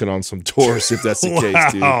knocking on some doors if that's the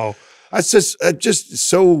case, dude. It's just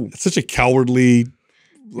so. It's such a cowardly.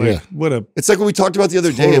 It's like what we talked about the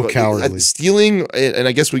other day about cowardly. Stealing, and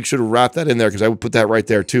I guess we should have wrapped that in there because I would put that right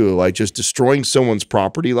there too. Like just destroying someone's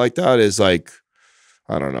property like that is like,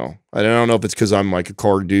 I don't know. I don't know if it's because I'm like a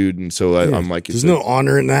car dude, and so I'm like, there's no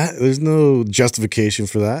honor in that. There's no justification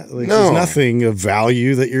for that. Like, no. There's nothing of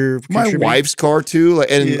value that you're my wife's car too,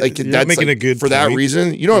 that's making like, a good for that point.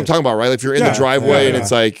 reason. You know what I'm talking about, right? Like if you're in the driveway and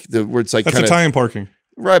it's like where it's like that's kinda, Italian parking.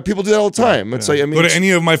 Right, people do that all the time. It's like, I mean, go to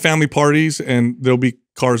any of my family parties and there'll be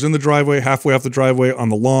cars in the driveway, halfway off the driveway, on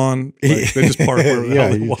the lawn. Like, they just park wherever the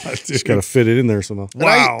hell they want. Just got to fit it in there somehow.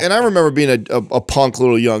 Wow. And I remember being a punk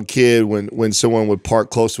little young kid when someone would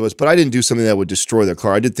park close to us, but I didn't do something that would destroy their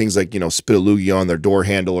car. I did things like, spit a loogie on their door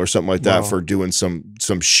handle or something like that for doing some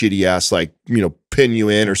shitty ass, like, pin you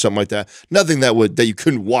in or something like that. Nothing that you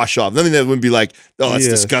couldn't wash off. Nothing that would be like, oh, that's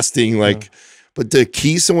disgusting. Like, but to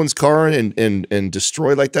key someone's car and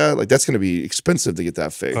destroy like that, like that's going to be expensive to get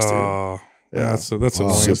that fixed. That's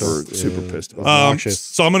super pissed.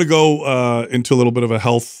 So I'm going to go into a little bit of a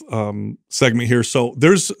health segment here. So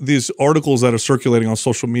there's these articles that are circulating on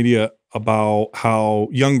social media about how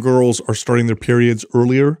young girls are starting their periods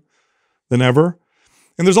earlier than ever.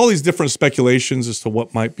 And there's all these different speculations as to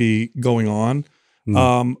what might be going on.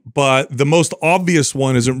 But the most obvious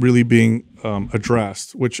one isn't really being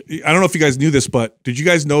addressed, which I don't know if you guys knew this, but did you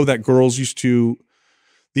guys know that girls used to,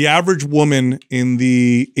 the average woman in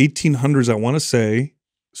the 1800s, I want to say,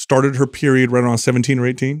 started her period right around 17 or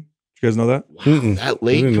 18? Did you guys know that? Wow, that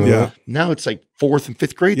late? Yeah. Now it's like 4th and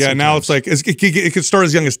 5th grade. Yeah, sometimes. now it's like, it could start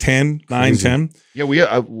as young as 10, 9, 10. Yeah,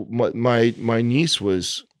 my niece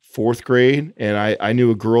was 4th grade, and I knew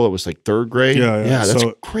a girl that was like 3rd grade. Yeah. That's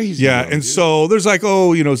crazy. Yeah, and so there's like,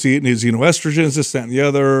 xenoestrogens, this, that, and the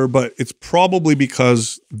other, but it's probably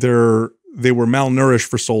because they were malnourished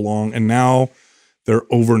for so long, and now they're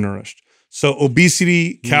overnourished. So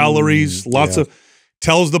obesity, calories, lots of,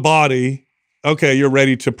 tells the body, okay, you're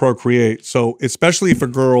ready to procreate. So especially if a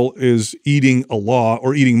girl is eating a lot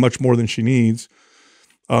or eating much more than she needs,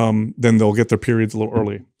 then they'll get their periods a little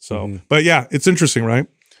early. So, but yeah, it's interesting, right?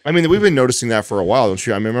 I mean, we've been noticing that for a while, don't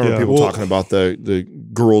you? I remember people talking about the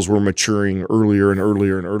girls were maturing earlier and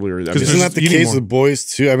earlier and earlier. Isn't that the case with boys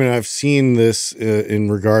too? I mean, I've seen this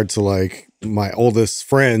in regard to like my oldest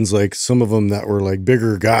friends, like some of them that were like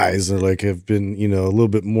bigger guys or like have been, a little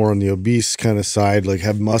bit more on the obese kind of side, like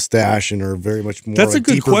have mustache and are very much more. That's a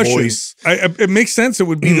good question. Voice. It makes sense. It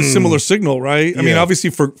would be the similar signal, right? I mean, obviously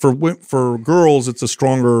for girls, it's a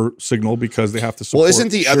stronger signal because they have to support. Well, isn't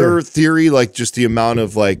the other theory like just the amount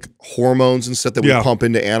of like hormones and stuff that we pump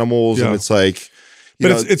into animals, and it's like,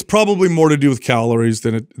 but it's probably more to do with calories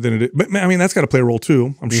than it is. But I mean, that's got to play a role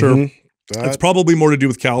too. I'm sure. It's probably more to do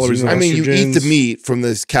with calories. I mean, you eat the meat from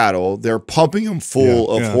this cattle. They're pumping them full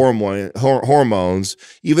of hormones.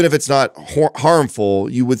 Even if it's not harmful,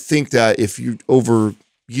 you would think that if you, over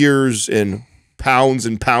years and pounds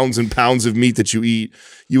and pounds and pounds of meat that you eat,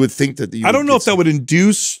 you would think that I don't know if that would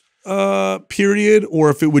induce period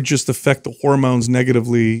or if it would just affect the hormones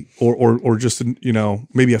negatively or just,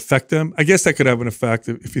 maybe affect them. I guess that could have an effect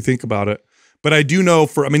if you think about it. But I do know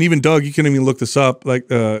even Doug, you can even look this up, like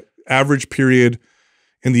average period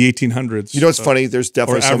in the 1800s. You know what's funny? There's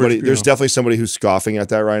definitely somebody who's scoffing at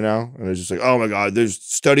that right now, and they're just like, "Oh my God!" There's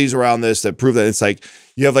studies around this that prove that it's like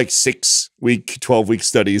you have like 6-week, 12-week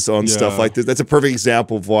studies on stuff like this. That's a perfect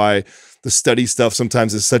example of why the study stuff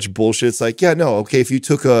sometimes is such bullshit. It's like, yeah, no, okay, if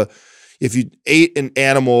you ate an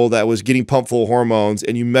animal that was getting pumped full of hormones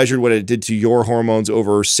and you measured what it did to your hormones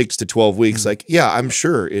over 6 to 12 weeks, like, yeah, I'm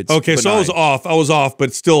sure it's okay. benign. So I was off,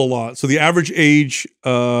 but still a lot. So the average age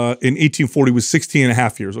in 1840 was 16 and a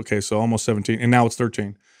half years. Okay, so almost 17, and now it's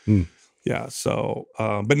 13. Yeah. So,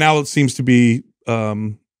 but now it seems to be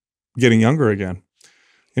getting younger again.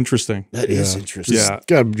 Interesting. That is interesting. Yeah. It's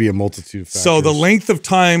got to be a multitude of factors. So the length of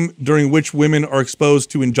time during which women are exposed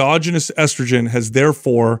to endogenous estrogen has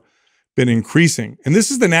therefore been increasing. And this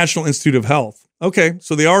is the National Institute of Health. Okay,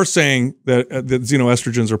 so they are saying that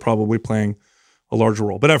xenoestrogens are probably playing a larger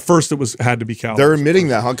role. But at first it had to be calories. They're admitting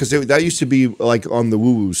that, huh? Because that used to be like on the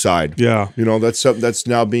woo-woo side. Yeah. You know, that's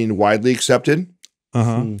now being widely accepted.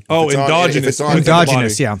 Oh, endogenous.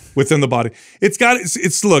 Endogenous, yeah. Within the body.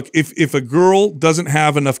 Look, if a girl doesn't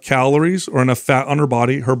have enough calories or enough fat on her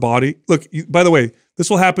body, look, by the way, this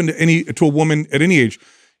will happen to a woman at any age.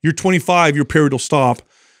 You're 25, your period will stop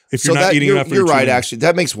if you're not eating enough. You're right, actually.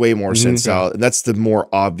 That makes way more sense, Al. And that's the more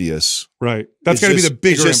obvious. Right. That's got to be the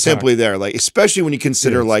bigger It's just simply there. Like, especially when you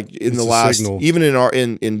consider like in the last, even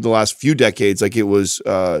in the last few decades, like it was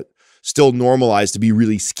still normalized to be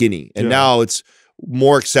really skinny. And now it's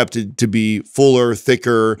more accepted to be fuller,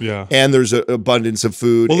 thicker, and there's an abundance of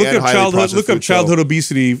food. Well, look up childhood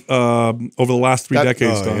obesity over the last 3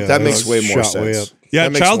 decades. That makes way more sense. Yeah,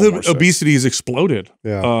 childhood obesity has exploded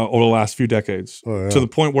over the last few decades to the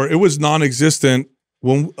point where it was non-existent.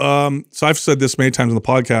 When so I've said this many times on the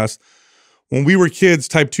podcast. When we were kids,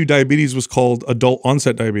 type 2 diabetes was called adult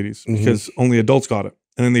onset diabetes because only adults got it,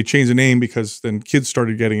 and then they changed the name because then kids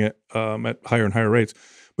started getting it at higher and higher rates.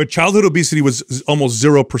 But childhood obesity was almost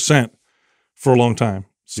 0% for a long time.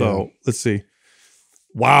 So let's see.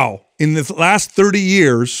 Wow. In the last 30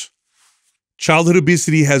 years, childhood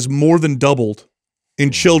obesity has more than doubled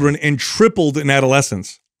in children and tripled in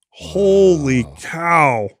adolescents. Holy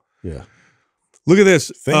cow. Yeah. Look at this.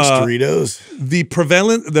 Thanks, Doritos. The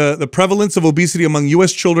prevalence of obesity among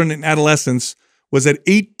U.S. children and adolescents was at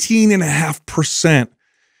 18.5%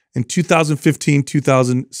 in 2015,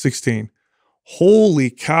 2016.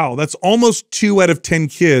 Holy cow. That's almost 2 out of 10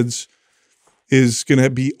 kids is going to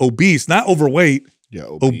be obese, not overweight. Yeah,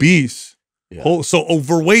 obese. Yeah. So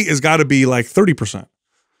overweight has got to be like 30%.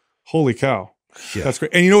 Holy cow. Yeah. That's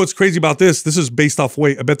great. And you know what's crazy about this? This is based off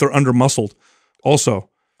weight. I bet they're under muscled also.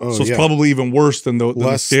 Oh, so it's probably even worse than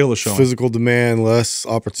the scale is showing. Physical demand, less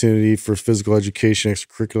opportunity for physical education,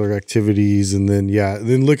 extracurricular activities. And then,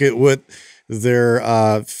 then look at what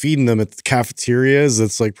they're feeding them at the cafeterias.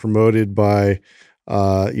 That's like promoted by,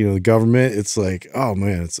 the government. It's like, oh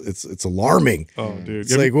man, it's alarming. Oh, dude,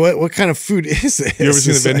 it's like what kind of food is this? You ever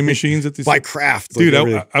seen the vending machines at these? By Kraft, dude.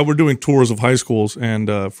 I we're doing tours of high schools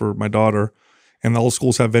and for my daughter, and all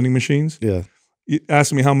schools have vending machines. Yeah.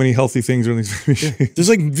 Ask me how many healthy things are in these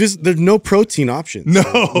machines. There's no protein options.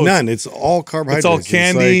 No, none. It's all carbohydrates. It's all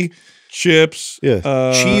candy. Chips,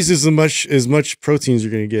 cheese is as much protein as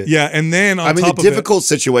you're going to get. Yeah, and then the difficult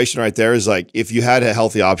situation right there is like if you had a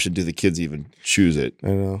healthy option, do the kids even choose it? I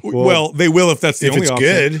know. Well, they will if that's the only option.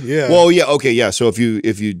 If it's good, yeah. Well, yeah, okay, yeah. So if you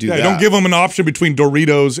do that, don't give them an option between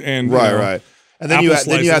Doritos and right. And then you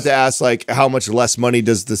have to ask like how much less money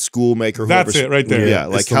does the school make or whoever. That's it right there. Yeah,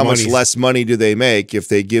 like how much less money do they make if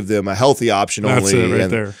they give them a healthy option only? That's it right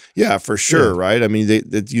there. Yeah, for sure, right? I mean,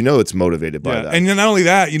 it's motivated by that. And then not only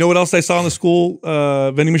that, you know what else I saw in the school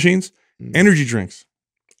vending machines? Energy drinks.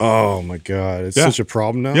 Oh my God, it's such a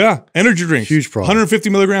problem now. Yeah, energy drinks. Huge problem. 150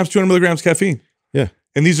 milligrams, 200 milligrams caffeine. Yeah.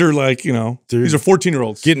 And these are like, these are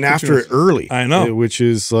 14-year-olds. Getting after it early. I know. Which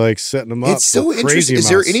is like setting them up. It's so interesting.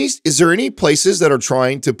 Is there any places that are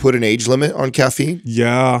trying to put an age limit on caffeine?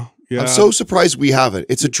 Yeah. I'm so surprised we haven't.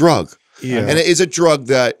 It's a drug. Yeah. And it is a drug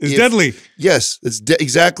that is deadly. Yes, it's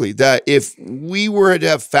exactly. That if we were to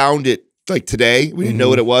have found it like today, we didn't know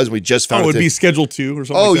what it was. We just found it. Oh, it would be Schedule 2 or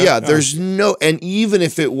something. Oh, like that. Yeah. There's no, and even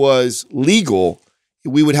if it was legal,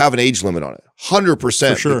 we would have an age limit on it. 100%.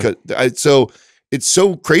 For sure. Because it's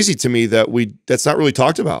so crazy to me that that's not really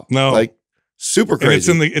talked about. No, like super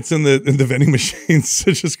crazy. And it's in the vending machines.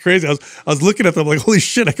 It's just crazy. I was looking at them like, holy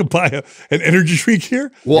shit, I could buy an energy drink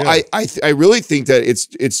here. Well, I really think that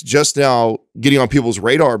it's just now getting on people's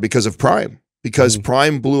radar because of Prime. Because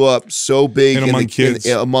Prime blew up so big among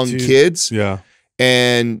kids. Yeah.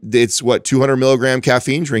 And it's 200 milligram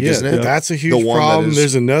caffeine drink, isn't it? That's a huge problem.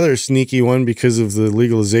 There's another sneaky one because of the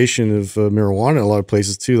legalization of marijuana in a lot of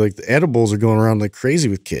places too. Like the edibles are going around like crazy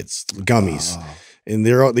with kids, gummies, and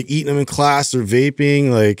they're eating them in class. They're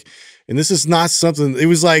vaping, and this is not something. It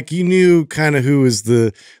was like you knew kind of who was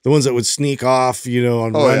the ones that would sneak off,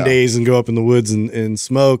 on run days and go up in the woods and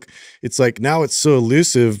smoke. It's like now it's so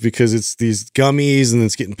elusive because it's these gummies and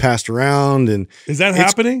it's getting passed around. And is that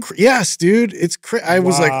happening? Yes, dude. It's I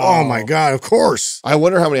was like, oh my God, of course. I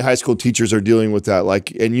wonder how many high school teachers are dealing with that.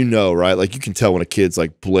 Like, and right? Like you can tell when a kid's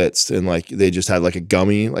like blitzed and like they just had like a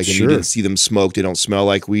gummy, like and you didn't see them smoke. They don't smell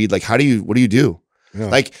like weed. Like what do you do? Yeah.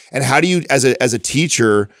 Like, and how do you, as a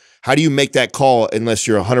teacher, how do you make that call unless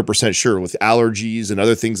you're 100% sure with allergies and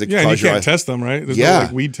other things that Yeah, cause and you your can't test them, right? There's no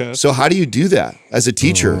like weed test. So how do you do that as a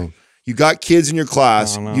teacher? You got kids in your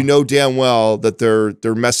class, you know damn well that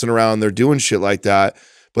they're messing around, they're doing shit like that,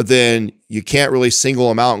 but then you can't really single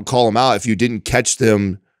them out and call them out if you didn't catch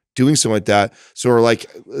them doing something like that. So we're like,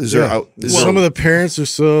 some of the parents are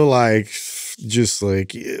so like just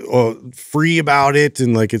like free about it,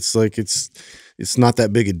 and like it's not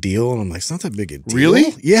that big a deal. And I'm like, it's not that big a deal.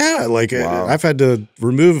 Really? Yeah. Like I've had to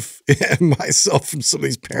remove myself from some of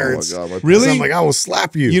these parents. Oh my God, really? I'm like, I will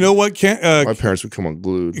slap you. You know what? my parents would come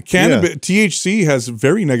unglued. Cannabis, THC has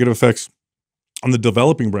very negative effects on the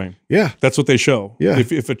developing brain. Yeah. That's what they show. Yeah.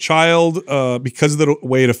 If a child, because of the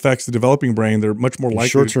way it affects the developing brain, they're much more likely.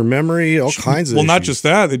 Short-term memory, all kinds of Well, not issues. just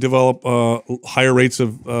that. They develop higher rates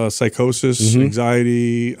of psychosis,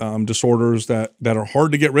 anxiety, disorders that are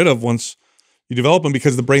hard to get rid of once you develop them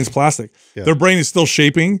because the brain's plastic. Yeah. Their brain is still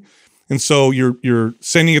shaping. And so you're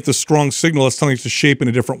sending it the strong signal that's telling it to shape in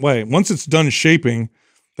a different way. Once it's done shaping,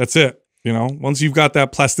 that's it. You know, once you've got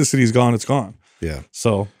that plasticity is gone, it's gone. Yeah.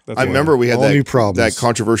 So that's I remember we had new problems. that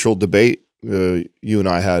controversial debate you and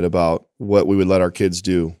I had about what we would let our kids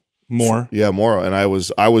do. more. Yeah, more. And I was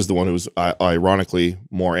the one who was ironically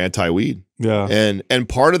more anti-weed. Yeah. And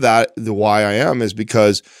part of that, the why I am, is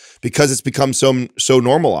because it's become so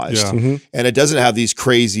normalized. Yeah. And it doesn't have these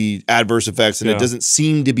crazy adverse effects, and it doesn't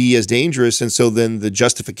seem to be as dangerous. And so then the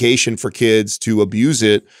justification for kids to abuse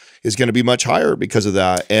it is going to be much higher because of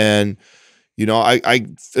that. And you know,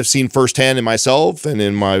 I've seen firsthand in myself and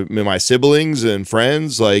in my siblings and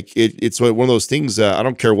friends, like it's one of those things that I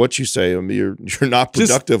don't care what you say. I mean, you're not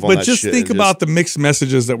productive on that shit. But just think about the mixed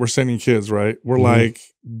messages that we're sending kids, right? We're like,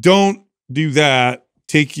 don't do that.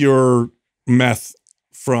 Take your meth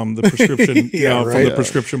from the prescription, from the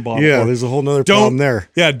prescription bottle. Yeah, or there's a whole nother problem there.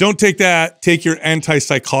 Yeah, don't take that. Take your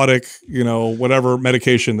antipsychotic, whatever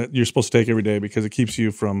medication that you're supposed to take every day because it keeps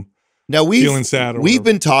you from feeling sad. We've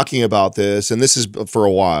been talking about this, and this is for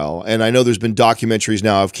a while, and I know there's been documentaries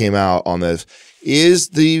now have came out on this. Is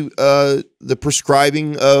the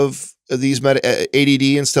prescribing of these ADD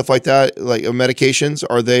and stuff like that, like medications,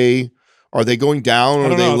 are they going down?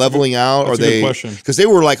 Or are they leveling out? That's are they? Because they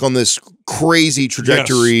were like on this crazy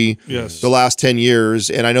trajectory the last 10 years,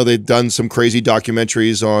 and I know they've done some crazy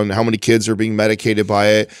documentaries on how many kids are being medicated by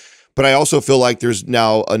it. But I also feel like there's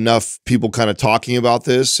now enough people kind of talking about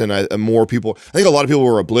this, and more people. I think a lot of people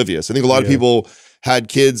were oblivious. I think a lot of people had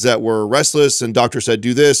kids that were restless, and doctor said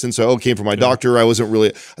do this, and so it came from my doctor. I wasn't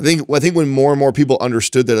really. I think when more and more people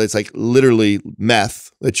understood that it's like literally meth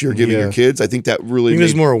that you're giving your kids, I think that really.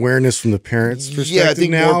 There's more awareness from the parents' perspective. Yeah, I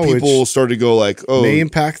think now, more people started to go like, oh, may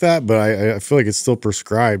impact that, but I feel like it's still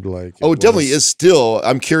prescribed. Like, it definitely is still.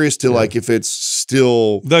 I'm curious to like if it's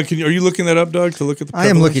still. Doug, are you looking that up, Doug? To look at the. I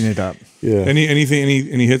am looking it up. Yeah. Any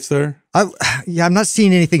hits there? I'm not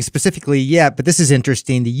seeing anything specifically yet, but this is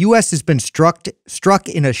interesting. The U.S. has been struck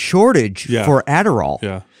in a shortage for Adderall.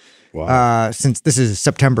 Yeah. Wow. Since this is a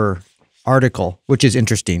September article, which is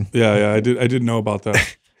interesting. Yeah. I didn't know about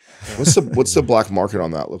that. What's the black market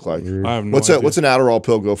on that look like? I have no idea. What's an Adderall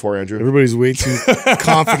pill go for, Andrew? Everybody's way too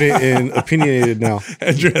confident and opinionated now.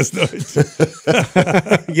 Andrew has no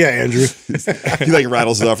idea. Yeah, Andrew. He like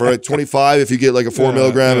rattles it off, right? 25 if you get like a 4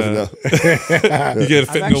 milligram. You get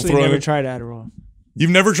a I've actually never tried Adderall.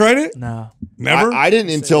 You've never tried it? No. Never? I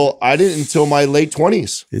didn't until my late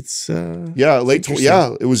 20s. It's late 20s.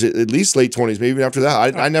 Yeah, it was at least late 20s, maybe even after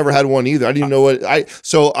that. I never had one either. I didn't know what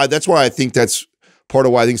that's why I think that's part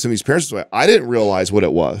of why I think some of these parents, I didn't realize what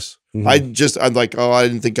it was. Mm-hmm. I'm like, I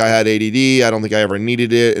didn't think I had ADD. I don't think I ever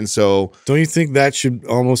needed it. And so. Don't you think that should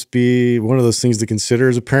almost be one of those things to consider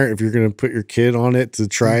as a parent if you're going to put your kid on it to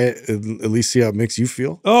try it, at least see how it makes you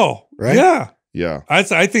feel? Oh, right? Yeah. Yeah. I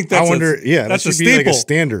think that's that a should be like a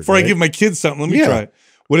standard. Before I give my kids something, let me try it.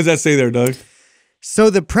 What does that say there, Doug? So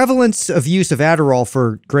the prevalence of use of Adderall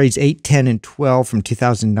for grades 8, 10, and 12 from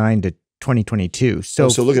 2009 to 2022. So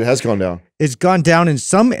look, it has gone down. It's gone down in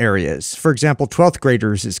some areas. For example, 12th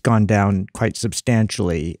graders has gone down quite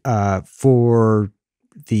substantially. For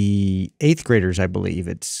the 8th graders, I believe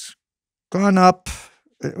it's gone up.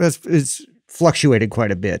 It's fluctuated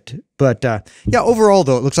quite a bit. But overall,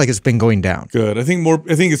 though, it looks like it's been going down. Good. I think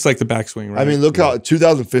it's like the backswing, right? I mean, look how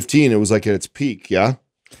 2015, it was like at its peak, yeah?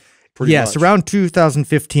 Pretty much. Around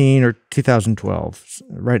 2015 or 2012,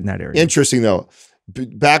 right in that area. Interesting, though.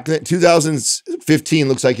 Back then, 2015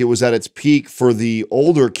 looks like it was at its peak for the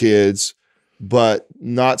older kids, but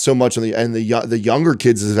not so much on the younger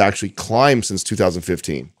kids has actually climbed since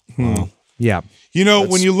 2015. Wow. Yeah. You know,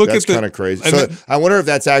 when you look at kind of crazy. So I wonder if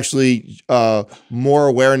that's actually more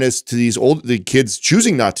awareness to the kids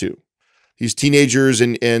choosing not to. These teenagers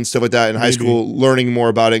and stuff like that in high school, learning more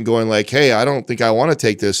about it and going like, hey, I don't think I want to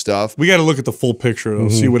take this stuff. We got to look at the full picture, though,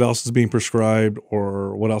 see what else is being prescribed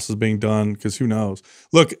or what else is being done, because who knows?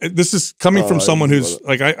 Look, this is coming from someone who's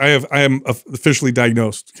like, I am officially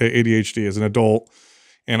diagnosed, ADHD as an adult,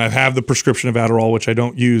 and I have the prescription of Adderall, which I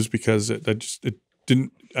don't use because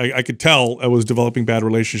I could tell I was developing bad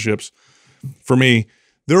relationships for me.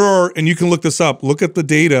 There are, and you can look this up, look at the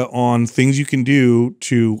data on things you can do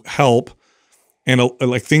to help. And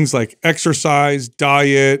like things like exercise,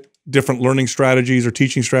 diet, different learning strategies or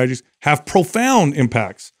teaching strategies have profound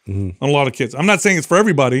impacts on a lot of kids. I'm not saying it's for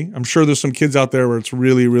everybody. I'm sure there's some kids out there where it's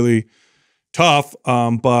really, really tough.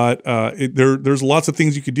 But there's lots of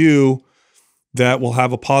things you could do that will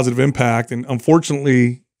have a positive impact. And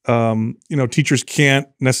unfortunately, teachers can't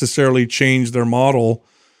necessarily change their model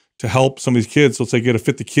to help some of these kids. So it's like you got to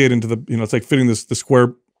fit the kid into the, it's like fitting the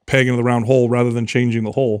square peg into the round hole rather than changing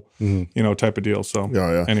the hole, type of deal. So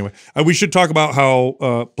anyway, we should talk about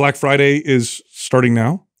how Black Friday is starting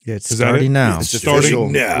now. Yeah, it's starting now. It's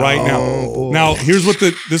starting right now. Now, here's what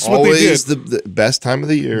this is what they did. The best time of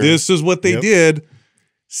the year. This is what they did.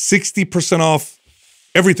 60% off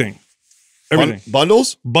everything. Everything.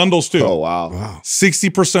 Bundles too. Oh, wow.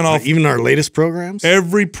 60% off. Even our latest programs?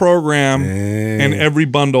 Every program and every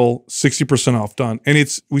bundle, 60% off done. And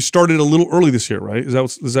we started a little early this year, right? Is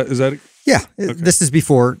that? Yeah. Okay. This is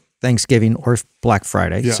before Thanksgiving or Black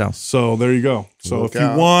Friday. Yeah. So there you go. So if you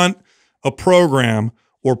want a program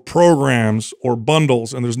or programs or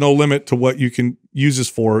bundles, and there's no limit to what you can use this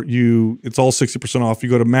for, it's all 60% off. You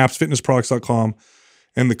go to mapsfitnessproducts.com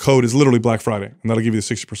and the code is literally Black Friday, and that'll give you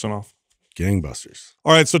the 60% off. Gangbusters.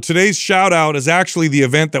 All right, so today's shout out is actually the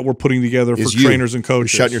event that we're putting together for trainers and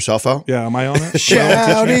coaches. You're shutting yourself out? Yeah, am I on it?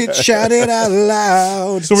 Shout it out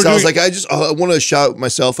loud. So sounds like I want to shout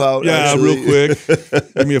myself out. Yeah, actually. real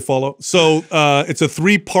quick. Give me a follow. So it's a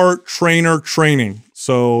 3-part trainer training.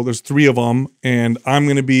 So there's 3 of them, and I'm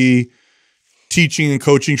going to be teaching and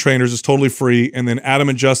coaching trainers. It's totally free, and then Adam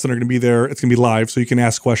and Justin are going to be there. It's going to be live, so you can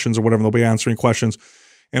ask questions or whatever. They'll be answering questions.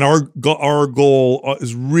 And our goal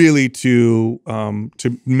is really to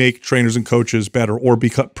make trainers and coaches better, or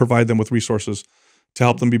provide them with resources to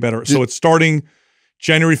help them be better. So it's starting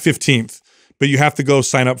January 15th, but you have to go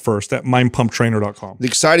sign up first at mindpumptrainer.com. The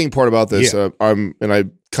exciting part about this, and I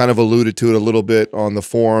kind of alluded to it a little bit on the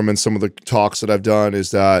forum and some of the talks that I've done,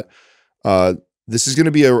 is that this is going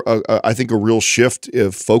to be I think a real shift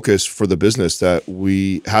of focus for the business that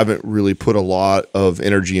we haven't really put a lot of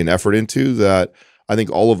energy and effort into, that I think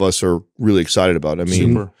all of us are really excited about. I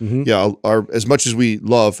mean, as much as we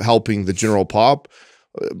love helping the general pop,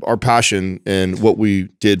 our passion and what we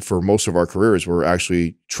did for most of our careers were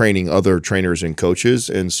actually training other trainers and coaches.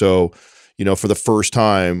 And so, for the first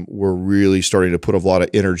time, we're really starting to put a lot of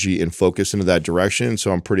energy and focus into that direction.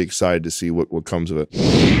 So I'm pretty excited to see what comes of it.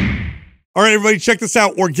 All right, everybody, check this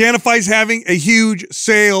out. Organifi's having a huge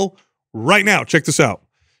sale right now. Check this out.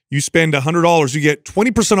 You spend $100, you get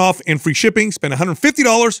 20% off and free shipping. Spend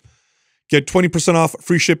 $150, get 20% off,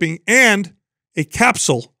 free shipping, and a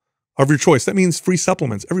capsule of your choice. That means free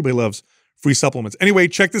supplements. Everybody loves free supplements. Anyway,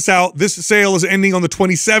 check this out. This sale is ending on the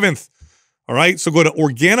 27th. All right, so go to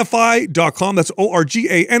Organifi.com. That's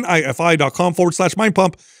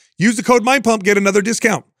ORGANIFI.com/mindpump. Use the code mindpump, get another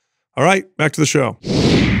discount. All right, back to the show.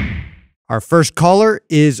 Our first caller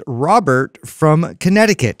is Robert from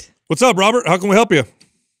Connecticut. What's up, Robert? How can we help you?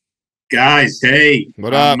 Guys, hey.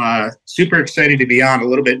 What up? I'm super excited to be on, a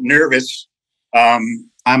little bit nervous. I'm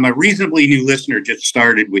a reasonably new listener, just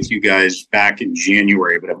started with you guys back in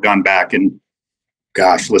January, but I've gone back and,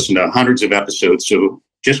 listened to hundreds of episodes. So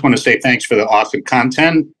just want to say thanks for the awesome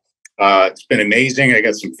content. It's been amazing. I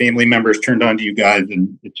got some family members turned on to you guys,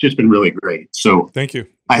 and it's just been really great. So thank you.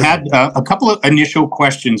 I had a couple of initial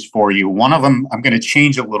questions for you. One of them I'm going to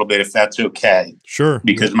change a little bit, if that's okay. Sure.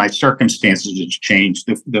 Because my circumstances have changed.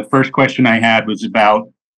 The first question I had was about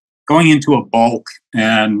going into a bulk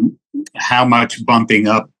and how much bumping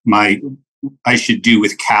up I should do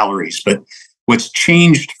with calories. But what's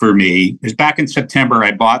changed for me is back in September,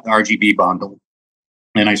 I bought the RGB bundle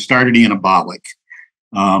and I started anabolic.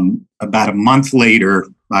 About a month later,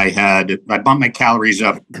 I bumped my calories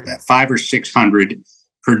up at 500 or 600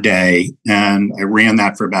 per day, and I ran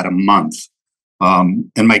that for about a month.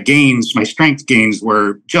 And my strength gains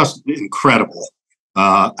were just incredible.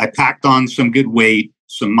 I packed on some good weight,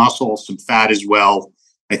 some muscle, some fat as well.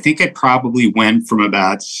 I think I probably went from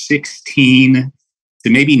about 16 to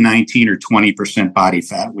maybe 19 or 20% body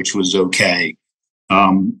fat, which was okay.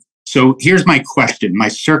 So here's my question. My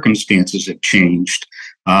circumstances have changed.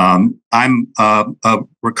 I'm a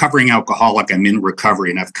recovering alcoholic. I'm in recovery,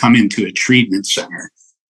 and I've come into a treatment center.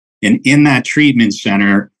 And in that treatment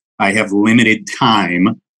center, I have limited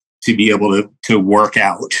time to be able to work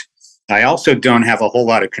out. I also don't have a whole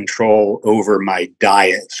lot of control over my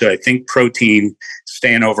diet. So I think protein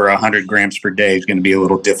staying over 100 grams per day is going to be a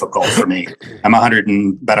little difficult for me. I'm about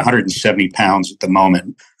 170 pounds at the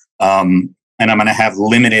moment. And I'm going to have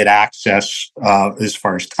limited access as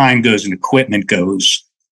far as time goes and equipment goes.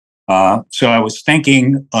 So I was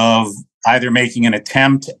thinking of either making an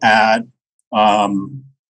attempt at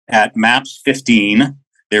MAPS 15.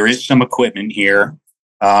 There is some equipment here.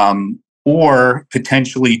 Or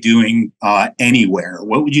potentially doing anywhere.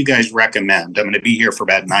 What would you guys recommend? I'm going to be here for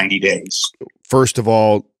about 90 days. First of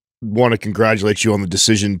all, want to congratulate you on the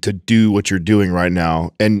decision to do what you're doing right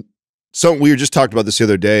now. And so we were just talking about this the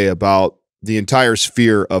other day about the entire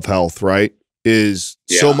sphere of health, right? Is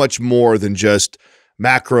so much more than just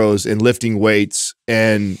macros and lifting weights,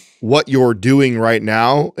 and what you're doing right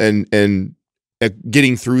now and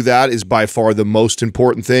getting through that is by far the most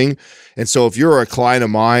important thing. And so if you're a client of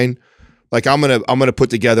mine, like I'm gonna put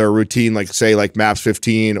together a routine, like say like MAPS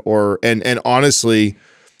 15 and honestly,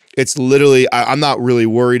 it's literally I'm not really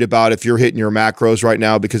worried about if you're hitting your macros right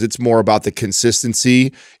now, because it's more about the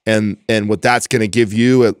consistency and what that's gonna give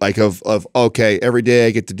you, like of okay, every day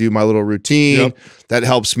I get to do my little routine. Yep. That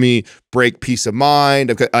helps me break peace of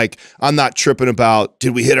mind. Okay, like I'm not tripping about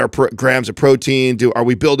did we hit our grams of protein? Are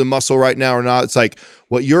we building muscle right now or not? It's like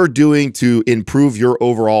what you're doing to improve your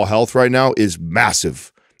overall health right now is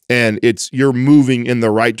massive. And you're moving in the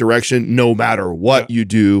right direction no matter what you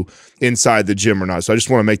do inside the gym or not. So I just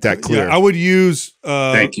want to make that clear. Yeah, I would use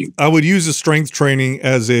thank you. I would use the strength training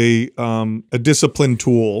as a discipline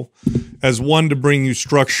tool, as one to bring you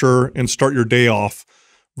structure and start your day off,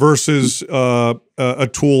 versus a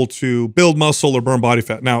tool to build muscle or burn body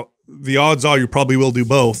fat. Now, the odds are you probably will do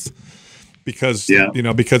both because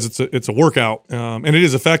because it's a workout and it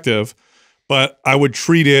is effective. But I would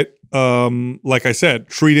treat it like I said,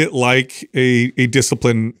 treat it like a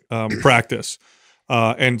discipline practice.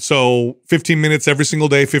 And so 15 minutes every single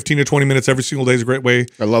day, 15 to 20 minutes every single day is a great way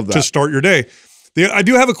I love that. to start your day. I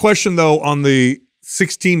do have a question, though, on the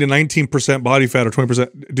 16 to 19% body fat or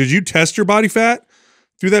 20%. Did you test your body fat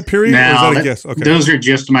through that period? Now, or is that a guess? Okay. Those are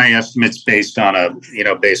just my estimates based on a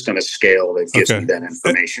scale that gives me that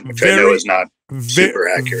information, which I know is not super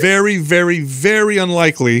accurate. Very, very, very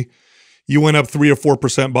unlikely you went up 3 or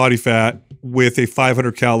 4% body fat with a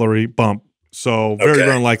 500 calorie bump. So very,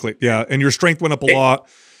 very unlikely. Yeah. And your strength went up a lot.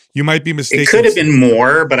 You might be mistaken. It could have been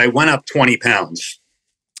more, but I went up 20 pounds.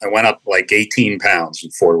 I went up like 18 pounds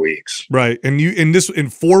in 4 weeks. Right. And you in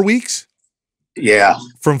 4 weeks? Yeah.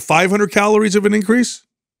 From 500 calories of an increase?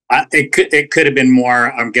 It could have been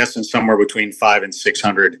more. I'm guessing somewhere between 500 and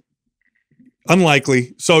 600.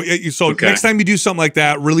 Unlikely. So next time you do something like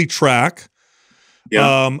that, really track.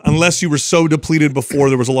 Yeah. Unless you were so depleted before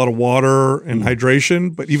there was a lot of water and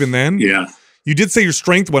hydration, but even then, you did say your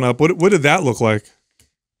strength went up. What did that look like?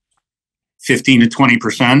 15 to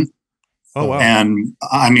 20%. Oh wow! And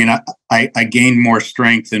I mean, I gained more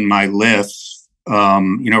strength in my lifts.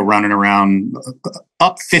 Running around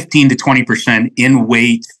up 15 to 20% in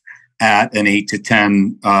weight at an 8 to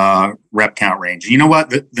 10 rep count range. You know what?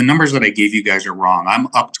 The numbers that I gave you guys are wrong. I'm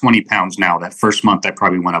up 20 pounds now. That first month, I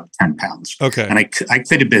probably went up 10 pounds. Okay. And I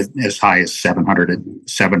could have been as high as 700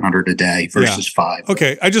 a day versus 5.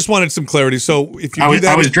 Okay. I just wanted some clarity. So if you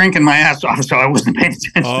I was drinking my ass off, so I wasn't paying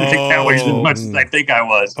attention to calories as much as I think I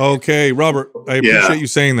was. Okay. Robert, I appreciate you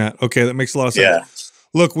saying that. Okay. That makes a lot of sense.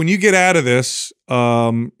 Yeah. Look, when you get out of this,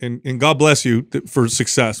 and God bless you for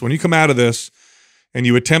success, when you come out of this, and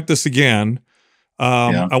you attempt this again,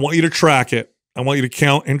 I want you to track it. I want you to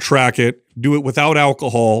count and track it. Do it without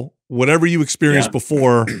alcohol. Whatever you experienced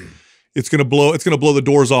before, it's gonna blow the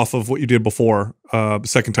doors off of what you did before the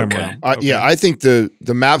second time around. I think the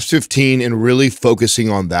MAPS 15 and really focusing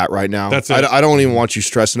on that right now. That's it. I don't even want you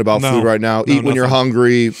stressing about food right now. Eat when you're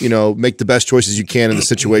hungry. Make the best choices you can in the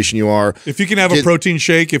situation you are. If you can have a protein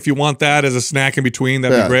shake, if you want that as a snack in between,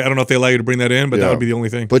 that'd be great. I don't know if they allow you to bring that in, but that would be the only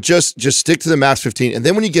thing. But just stick to the MAPS 15, and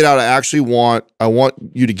then when you get out, I want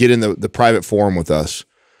you to get in the private forum with us,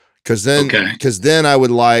 because then I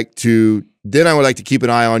would like to. Then I would like to keep an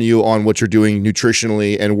eye on you on what you're doing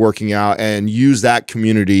nutritionally and working out, and use that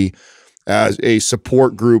community as a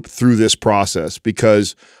support group through this process,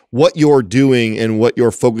 because what you're doing and what you're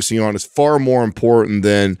focusing on is far more important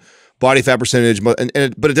than body fat percentage, but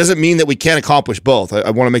it doesn't mean that we can't accomplish both. I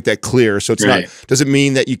want to make that clear. So it's not, doesn't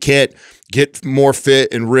mean that you can't get more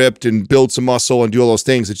fit and ripped and build some muscle and do all those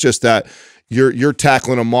things. It's just that you're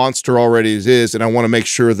tackling a monster already as is, and I want to make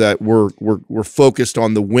sure that we're focused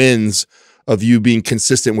on the wins of you being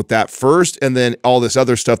consistent with that first, and then all this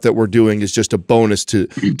other stuff that we're doing is just a bonus to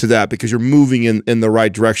that, because you're moving in the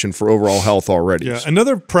right direction for overall health already. Yeah.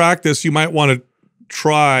 Another practice you might want to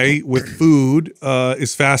try with food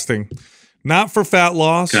is fasting. Not for fat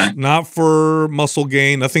loss, not for muscle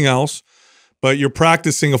gain, nothing else, but you're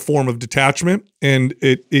practicing a form of detachment, and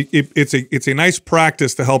it's a nice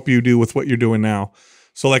practice to help you do with what you're doing now.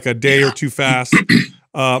 So like a day or two fast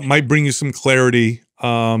might bring you some clarity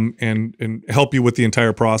and help you with the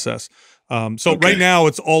entire process. So right now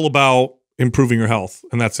it's all about improving your health,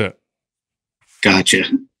 and that's it. Gotcha.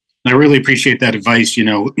 I really appreciate that advice. You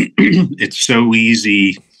know, it's so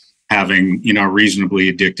easy having, you know,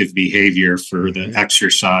 reasonably addictive behavior for the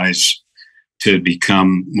exercise to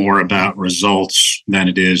become more about results than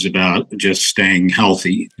it is about just staying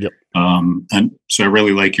healthy. Yep. And so I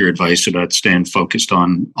really like your advice about staying focused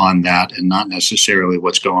on that, and not necessarily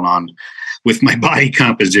what's going on with my body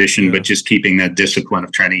composition, but just keeping that discipline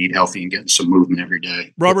of trying to eat healthy and getting some movement every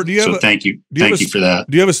day. Robert, do you have thank you for that.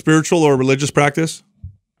 Do you have a spiritual or religious practice?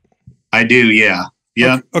 I do. Yeah.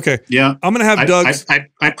 Yeah. Okay. Yeah. I'm going to have Doug.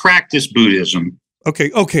 I practice Buddhism.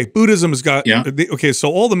 Okay. Buddhism has got, okay.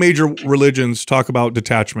 So all the major religions talk about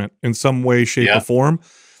detachment in some way, shape, or form.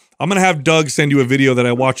 I'm going to have Doug send you a video that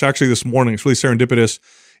I watched actually this morning. It's really serendipitous.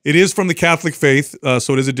 It is from the Catholic faith,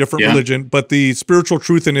 so it is a different religion, but the spiritual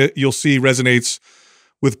truth in it, you'll see, resonates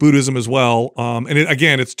with Buddhism as well. And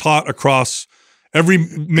it's taught across every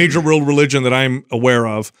major world religion that I'm aware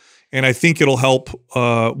of, and I think it'll help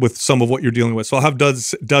with some of what you're dealing with. So I'll have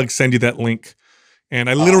Doug send you that link. And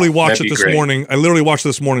I literally watched it this morning. I literally watched it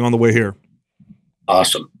this morning on the way here.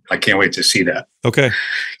 Awesome. I can't wait to see that. Okay.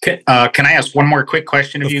 Can I ask one more quick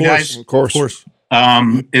question of you guys? Of course.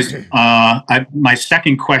 My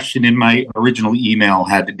second question in my original email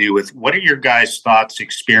had to do with, what are your guys' thoughts,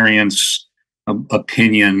 experience,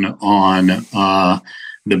 opinion on the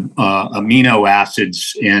amino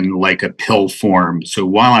acids in like a pill form? So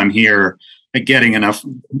while I'm here, getting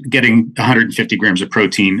 150 grams of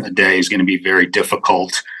protein a day is going to be very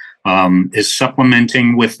difficult. Is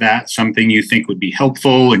supplementing with that something you think would be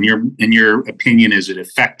helpful? In your opinion, is it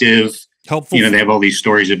effective? Helpful. You know, they have all these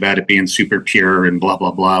stories about it being super pure and blah,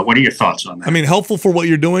 blah, blah. What are your thoughts on that? I mean, helpful for what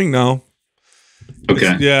you're doing? No.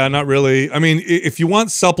 Okay. Yeah, not really. I mean, if you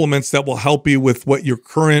want supplements that will help you with what your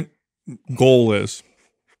current goal is,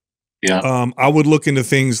 I would look into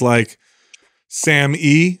things like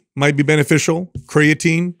SAM-E might be beneficial.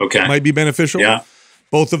 Creatine might be beneficial. Yeah.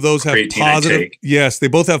 Both of those have positive. Yes, they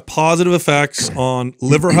both have positive effects on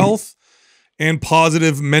liver health and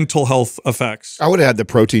positive mental health effects. I would have had the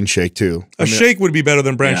protein shake too. A shake would be better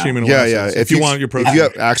than branched amino acids. If you want your protein. If you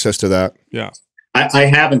have access to that. Yeah. I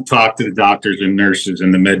haven't talked to the doctors and nurses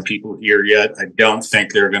and the med people here yet. I don't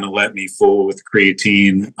think they're going to let me fool with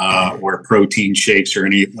creatine or protein shakes or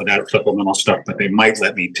any of that supplemental stuff, but they might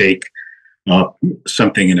let me take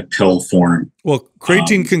something in a pill form. Well,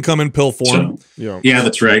 creatine can come in pill form. Yeah,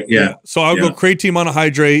 that's right. Yeah. So I'll go creatine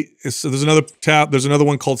monohydrate. So there's another tab. There's another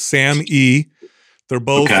one called SAM-E. They're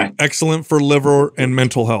both excellent for liver and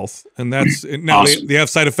mental health. And that's now they have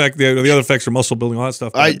side effects. The other effects are muscle building, all that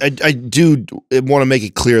stuff. I do want to make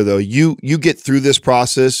it clear though. You get through this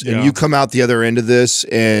process and you come out the other end of this,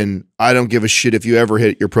 and I don't give a shit if you ever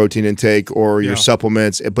hit your protein intake or your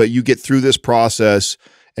supplements, but you get through this process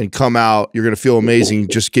and come out, you're going to feel amazing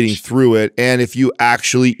just getting through it. And if you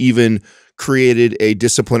actually even created a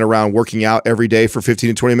discipline around working out every day for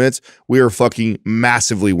 15 to 20 minutes, we are fucking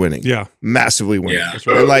massively winning. Yeah. Massively winning.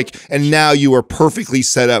 Yeah. And now you are perfectly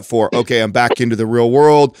set up for, okay, I'm back into the real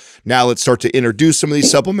world. Now let's start to introduce some of these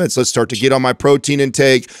supplements. Let's start to get on my protein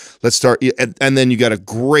intake. Let's start. And then you got a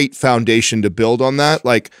great foundation to build on that.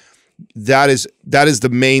 Like, that is the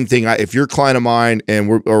main thing. If you're a client of mine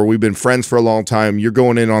and we've been friends for a long time, you're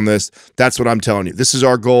going in on this. That's what I'm telling you. This is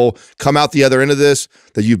our goal. Come out the other end of this,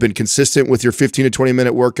 that you've been consistent with your 15 to 20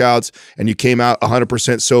 minute workouts and you came out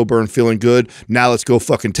 100% sober and feeling good. Now let's go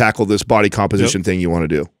fucking tackle this body composition thing you want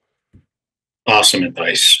to do. Awesome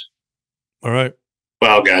advice. All right.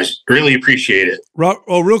 Wow, guys, really appreciate it.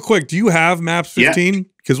 Real quick, do you have MAPS 15?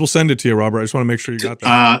 Because we'll send it to you, Robert. I just want to make sure you got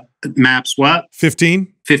that. MAPS what?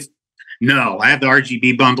 15? No, I have the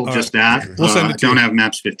RGB bundle, just that. We'll send it to you. I don't have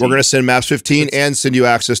MAPS 15. We're going to send MAPS 15 and send you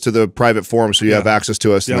access to the private forum so you have access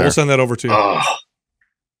to us. Yeah, we'll send that over to you. Oh,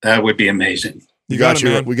 that would be amazing. You got it,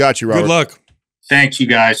 man. We got you, Robert. Good luck. Thanks, you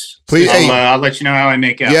guys. Please, I'll let you know how I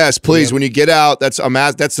make out. Yes, please. When you get out, that's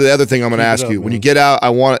the other thing I'm going to ask you. When you get out, I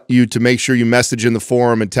want you to make sure you message in the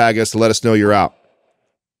forum and tag us to let us know you're out.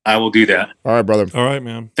 I will do that. All right, brother. All right,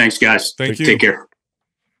 man. Thanks, guys. Thank you. Take care.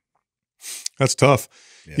 That's tough.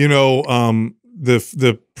 Yeah. You know,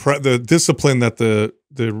 the discipline that the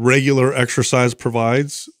regular exercise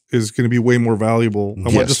provides is going to be way more valuable.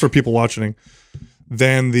 I want just for people watching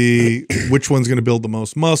than the which one's going to build the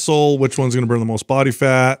most muscle, which one's going to burn the most body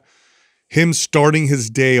fat. Him starting his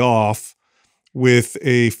day off with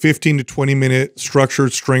a 15 to 20 minute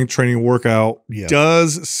structured strength training workout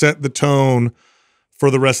does set the tone for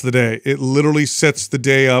the rest of the day. It literally sets the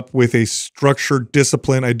day up with a structured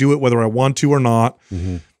discipline. I do it whether I want to or not.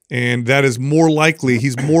 And that is more likely,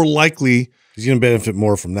 he's more likely. He's going to benefit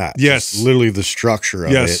more from that. Yes. Just literally the structure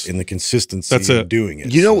of it and the consistency of doing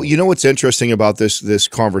it. You know what's interesting about this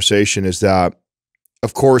conversation is that,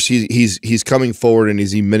 of course, he's coming forward and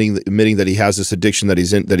he's admitting that he has this addiction that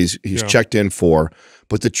he's checked in for.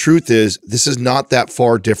 But the truth is, this is not that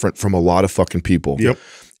far different from a lot of fucking people. Yep.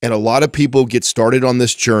 And a lot of people get started on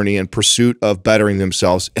this journey in pursuit of bettering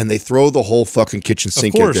themselves, and they throw the whole fucking kitchen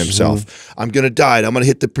sink at themselves. I'm going to diet. I'm going to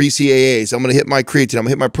hit the pre-CAAs. I'm going to hit my creatine. I'm going to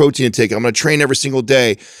hit my protein intake. I'm going to train every single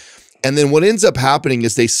day. And then what ends up happening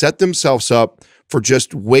is they set themselves up for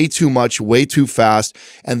just way too much, way too fast.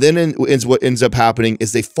 And then what ends up happening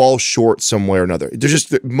is they fall short some way or another.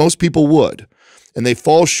 Most people would, and they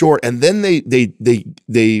fall short, and then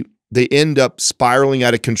they end up spiraling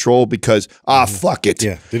out of control because, fuck it.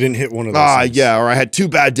 Yeah, they didn't hit one of those things. Or I had 2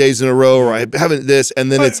 bad days in a row, or I haven't this, and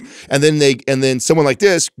then someone like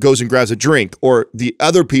this goes and grabs a drink, or the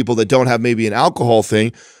other people that don't have maybe an alcohol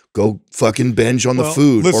thing go fucking binge on the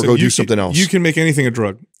food, or go do something else. You can make anything a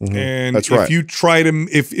drug, and that's right.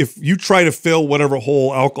 If you try to fill whatever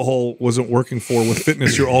hole alcohol wasn't working for with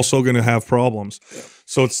fitness, you're also going to have problems.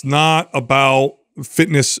 So it's not about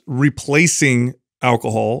fitness replacing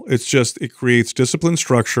alcohol. It's just, it creates discipline,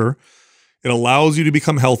 structure. It allows you to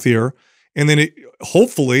become healthier. And then it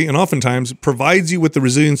hopefully, and oftentimes, provides you with the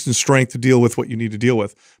resilience and strength to deal with what you need to deal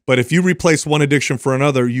with. But if you replace one addiction for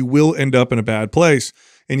another, you will end up in a bad place.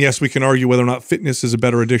 And yes, we can argue whether or not fitness is a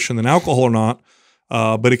better addiction than alcohol or not.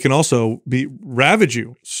 But it can also ravage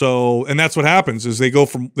you. So, and that's what happens is they go,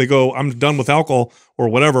 I'm done with alcohol or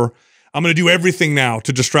whatever. I'm going to do everything now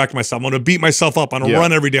to distract myself. I'm going to beat myself up. I'm going to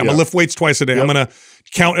run every day. I'm going to lift weights twice a day. I'm going to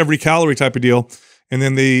count every calorie type of deal. And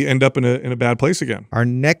then they end up in a bad place again. Our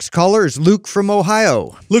next caller is Luke from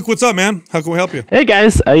Ohio. Luke, what's up, man? How can we help you? Hey,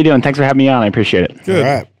 guys. How you doing? Thanks for having me on. I appreciate it. Good.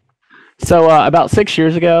 All right. So about 6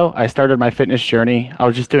 years ago, I started my fitness journey. I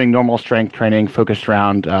was just doing normal strength training focused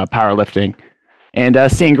around powerlifting and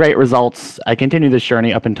seeing great results. I continued this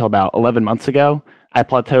journey up until about 11 months ago. I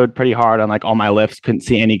plateaued pretty hard on like all my lifts, couldn't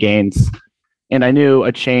see any gains, and I knew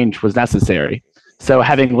a change was necessary. So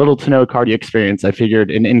having little to no cardio experience, I figured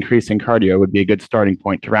an increase in cardio would be a good starting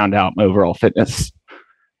point to round out my overall fitness.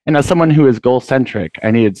 And as someone who is goal-centric,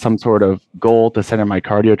 I needed some sort of goal to center my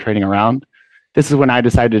cardio training around. This is when I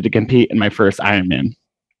decided to compete in my first Ironman.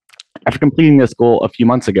 After completing this goal a few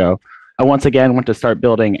months ago, I once again want to start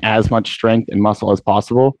building as much strength and muscle as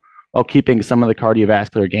possible while keeping some of the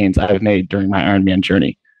cardiovascular gains I have made during my Ironman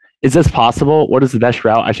journey. Is this possible? What is the best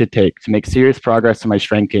route I should take to make serious progress in my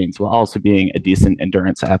strength gains while also being a decent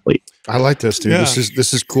endurance athlete? I like this, dude. Yeah.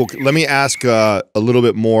 This is cool. Let me ask a little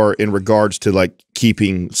bit more in regards to like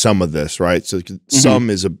keeping some of this, right? So some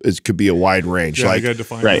could be a wide range. Yeah, like, you got to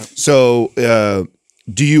define right. that. So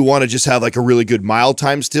do you want to just have like a really good mile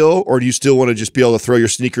time still, or do you still want to just be able to throw your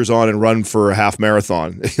sneakers on and run for a half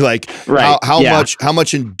marathon? Like how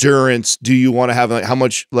much endurance do you want to have? Like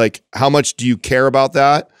how much do you care about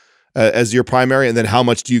that as your primary, and then how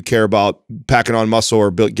much do you care about packing on muscle or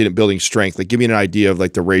building strength? Like give me an idea of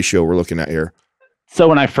like the ratio we're looking at here. So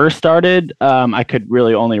when I first started, I could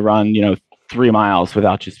really only run 3 miles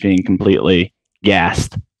without just being completely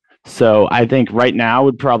gassed. So I think right now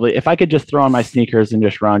would probably, if I could just throw on my sneakers and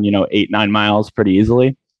just run, 8-9 miles pretty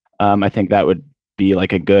easily, I think that would be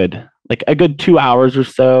like a good 2 hours or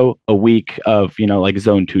so a week of, like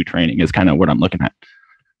zone 2 training is kind of what I'm looking at.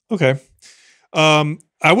 Okay.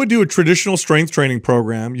 I would do a traditional strength training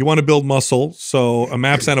program. You want to build muscle, so a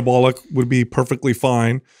MAPS anabolic would be perfectly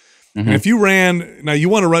fine. And if you ran, now you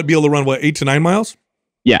want to be able to run what, 8 to 9 miles?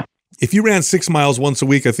 Yeah. If you ran 6 miles once a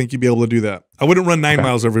week, I think you'd be able to do that. I wouldn't run 9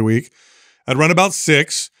 miles every week. I'd run about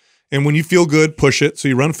 6. And when you feel good, push it. So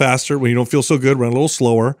you run faster. When you don't feel so good, run a little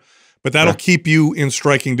slower. But that'll keep you in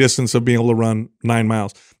striking distance of being able to run 9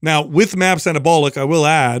 miles. Now, with MAPS anabolic, I will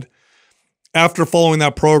add, after following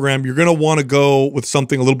that program, you're going to want to go with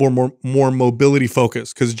something a little more mobility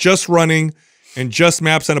focused, because just running And just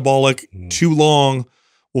MAPS anabolic too long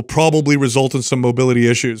will probably result in some mobility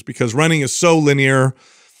issues because running is so linear.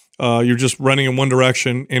 You're just running in one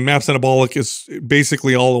direction, and MAPS anabolic is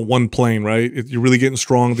basically all in one plane, right? You're really getting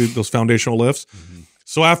strong, those foundational lifts.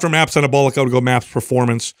 So after MAPS anabolic, I would go MAPS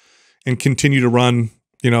performance and continue to run,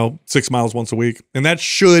 6 miles once a week. And that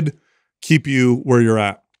should keep you where you're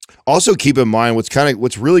at. Also keep in mind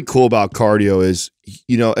what's really cool about cardio is,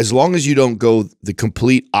 as long as you don't go the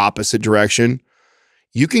complete opposite direction,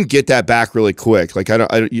 you can get that back really quick. Like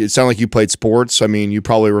it sounded like you played sports. I mean, you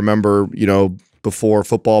probably remember, before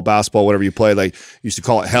football, basketball, whatever you played, like used to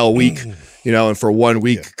call it hell week, and for 1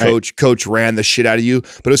 week, coach ran the shit out of you.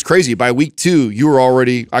 But it was crazy. By week 2, you were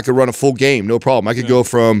already, I could run a full game, no problem. I could go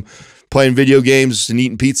from playing video games and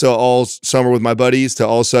eating pizza all summer with my buddies to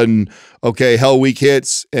all of a sudden, okay, hell week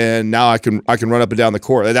hits, and now I can run up and down the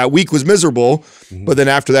court. That week was miserable, but then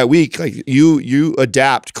after that week, like you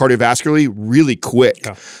adapt cardiovascularly really quick.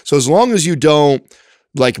 Yeah. So as long as you don't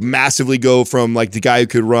like massively go from like the guy who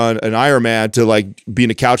could run an Ironman to like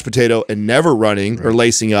being a couch potato and never running or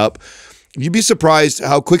lacing up, you'd be surprised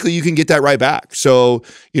how quickly you can get that right back. So,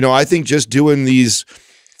 I think just doing these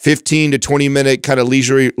 15 to 20 minute kind of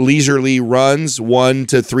leisurely runs 1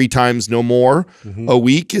 to 3 times, no more a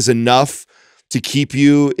week is enough to keep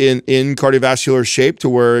you in cardiovascular shape to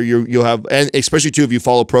where you'll have, and especially too, if you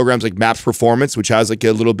follow programs like MAPS Performance, which has like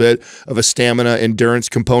a little bit of a stamina endurance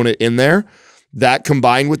component in there. That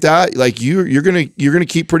combined with that, like you're gonna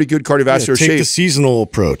keep pretty good cardiovascular shape. Take the seasonal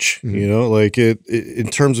approach, like it in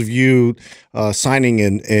terms of you signing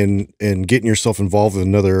and getting yourself involved with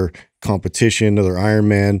another competition, another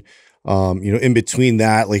Ironman. In between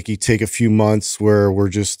that, like you take a few months where we're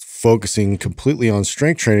just focusing completely on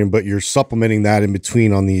strength training, but you're supplementing that in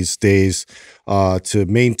between on these days to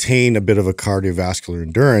maintain a bit of a cardiovascular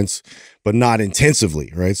endurance, but not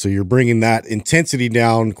intensively, right? So you're bringing that intensity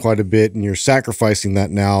down quite a bit and you're sacrificing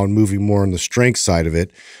that now and moving more on the strength side of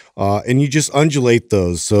it. And you just undulate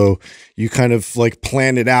those. So you kind of like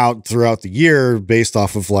plan it out throughout the year based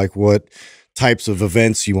off of like what types of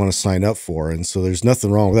events you want to sign up for. And so there's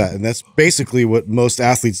nothing wrong with that. And that's basically what most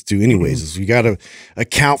athletes do anyways, is you got to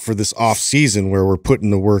account for this off season where we're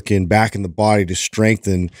putting the work in back in the body to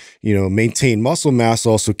strengthen, maintain muscle mass,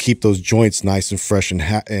 also keep those joints nice and fresh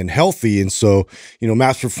and healthy. And so,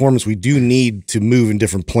 MAPS Performance, we do need to move in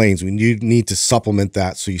different planes. We do need to supplement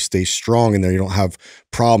that so you stay strong in there. You don't have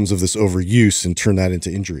problems of this overuse and turn that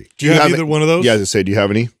into injury. Do you have either one of those? Yeah, I was gonna say, do you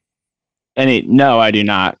have any? No, I do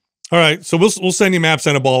not. All right, so we'll send you MAPS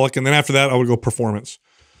anabolic, and then after that, I would go performance.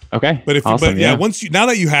 Okay, but once now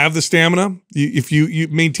that you have the stamina, if you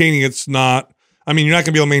maintaining it's not. I mean, you're not going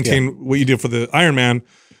to be able to maintain what you did for the Ironman,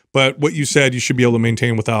 but what you said you should be able to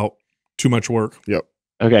maintain without too much work. Yep.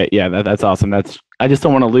 Okay, yeah, that's awesome. I just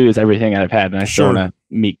don't want to lose everything I've had, and I still want to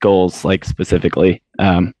meet goals like specifically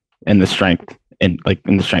in the strength in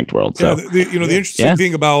the strength world. So the interesting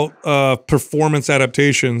thing about performance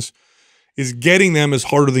adaptations is getting them is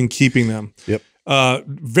harder than keeping them. Yep.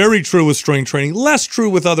 Very true with strength training, less true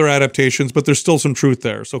with other adaptations, but there's still some truth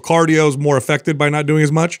there. So cardio is more affected by not doing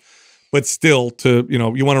as much, but still you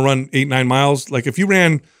want to run 8-9 miles. Like if you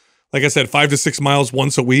ran, like I said, 5 to 6 miles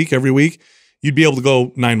once a week, every week, you'd be able to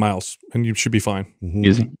go 9 miles and you should be fine.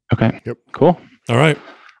 Easy. Okay. Yep. Cool. All right.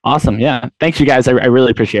 Awesome. Yeah. Thanks you guys. I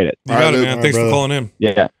really appreciate it. You got it, man. Thanks for calling in.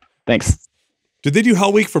 Yeah. Thanks. Did they do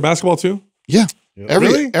Hell Week for basketball too? Yeah.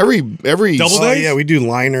 Really? Every double days? Yeah, we do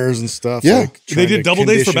liners and stuff. Yeah, they did double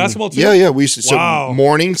days for basketball too. Yeah. We used to, so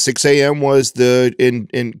morning 6 a.m. was in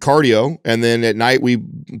cardio, and then at night we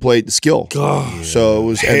played the skill. God. So it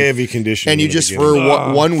was heavy conditioning, and you just for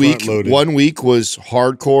one week was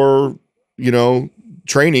hardcore,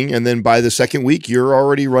 training, and then by the second week you're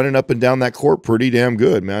already running up and down that court pretty damn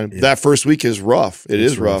good, man. That first week is rough. It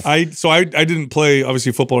is rough. I didn't play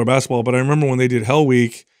obviously football or basketball, but I remember when they did Hell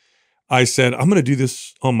Week. I said, I'm going to do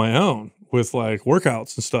this on my own with like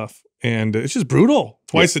workouts and stuff. And it's just brutal.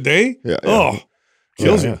 Twice a day. Yeah. Oh,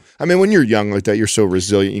 kills you. I mean, when you're young like that, you're so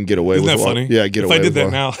resilient. You can get away with it. Isn't that funny? Yeah, get away with it. If I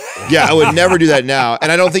did that now. Yeah, I would never do that now.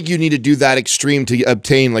 And I don't think you need to do that extreme to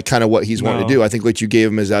obtain like kind of what he's wanting to do. I think what you gave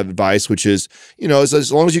him as advice, which is,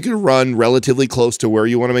 as long as you can run relatively close to where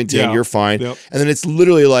you want to maintain, you're fine. Yep. And then it's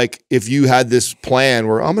literally like if you had this plan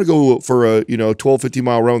where I'm going to go for a 12, 15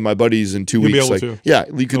 mile run with my buddies in 2 weeks. Be able to. Yeah,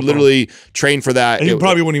 you could literally train for that. And you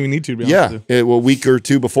probably wouldn't even need to. A week or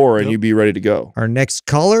two before, and you'd be ready to go. Our next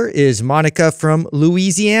caller is Monica from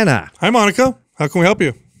Louisiana. Hi, Monica. How can we help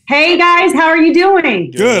you? Hey, guys. How are you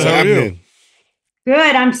doing? Good. How are you?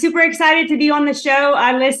 Good. I'm super excited to be on the show.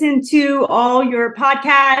 I listen to all your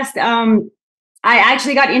podcasts. I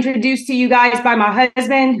actually got introduced to you guys by my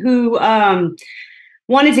husband, who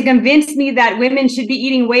wanted to convince me that women should be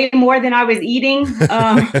eating way more than I was eating.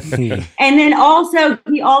 And then also,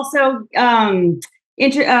 he also had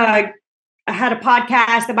a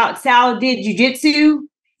podcast about Sal did jiu-jitsu.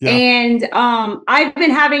 Yeah. And I've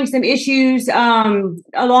been having some issues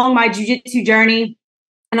along my jiu-jitsu journey.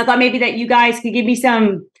 And I thought maybe that you guys could give me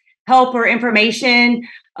some help or information.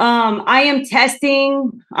 I'm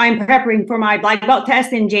preparing for my black belt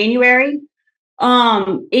test in January.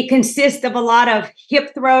 It consists of a lot of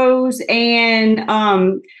hip throws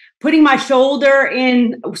and putting my shoulder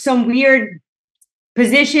in some weird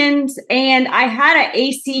positions. And I had an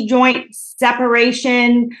AC joint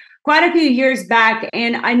separation quite a few years back,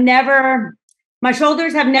 and my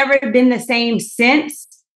shoulders have never been the same since.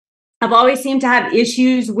 I've always seemed to have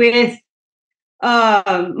issues with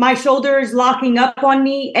my shoulders locking up on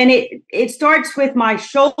me, and it starts with my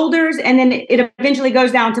shoulders, and then it eventually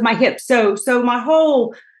goes down to my hips. So my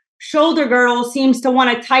whole shoulder girdle seems to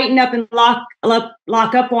want to tighten up and lock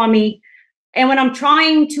up on me. And when I'm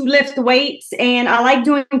trying to lift weights, and I like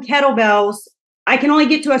doing kettlebells, I can only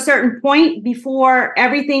get to a certain point before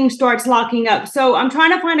everything starts locking up. So I'm trying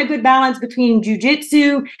to find a good balance between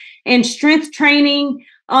jiu-jitsu and strength training.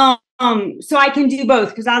 So I can do both,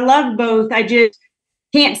 because I love both. I just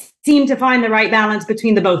can't seem to find the right balance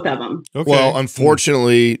between the both of them. Okay. Well,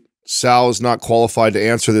 unfortunately, Sal is not qualified to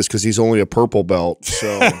answer this because he's only a purple belt.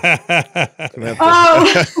 So, but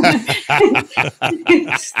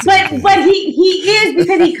he is,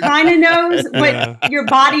 because he kind of knows what your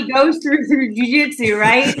body goes through jiu-jitsu,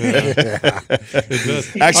 right?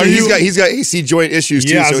 Actually, he's got AC joint issues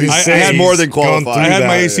too, so he's more than qualified. I had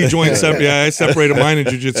my AC joint I separated mine in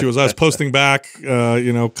jiu-jitsu as I was posting back,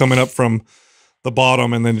 coming up from the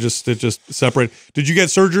bottom, and then it just separated. Did you get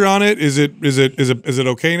surgery on it? Is it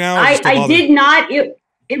okay now? I did not.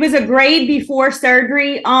 It was a grade before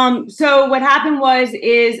surgery. So what happened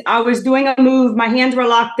is I was doing a move, my hands were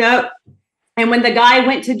locked up, and when the guy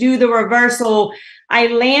went to do the reversal, I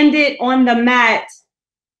landed on the mat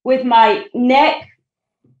with my neck,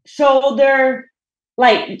 shoulder,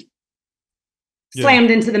 slammed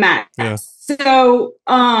into the mat. Yeah. So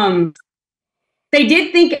they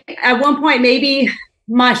did think at one point maybe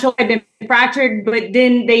my shoulder had been fractured, but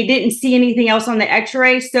then they didn't see anything else on the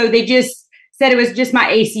x-ray. So they just said it was just my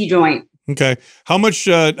AC joint. Okay. How much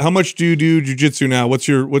do you do jiu-jitsu now? What's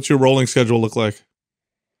your rolling schedule look like?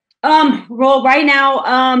 Right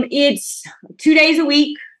now, it's 2 days a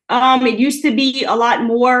week. It used to be a lot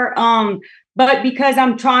more. But because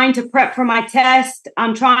I'm trying to prep for my test,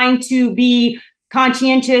 I'm trying to be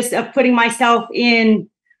conscientious of putting myself in,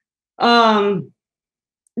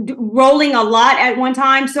 rolling a lot at one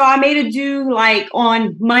time. So I made it do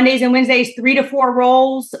on Mondays and Wednesdays, 3 to 4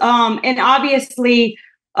 rolls. And obviously,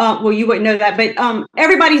 you wouldn't know that, but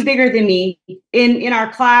everybody's bigger than me in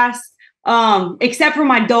our class, except for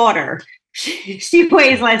my daughter. She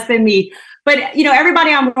weighs less than me. But,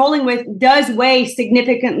 everybody I'm rolling with does weigh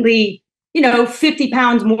significantly, 50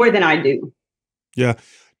 pounds more than I do. Yeah.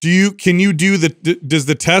 Does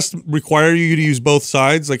the test require you to use both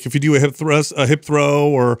sides? Like if you do a hip throw,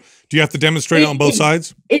 or do you have to demonstrate it on both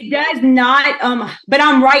sides? It does not, but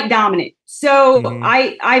I'm right dominant. So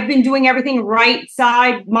I've been doing everything right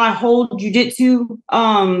side my whole jiu-jitsu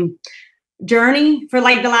journey for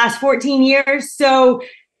the last 14 years. So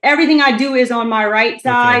everything I do is on my right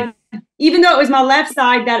side. Okay. Even though it was my left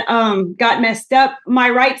side that got messed up, my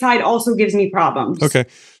right side also gives me problems. Okay.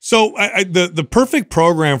 So the perfect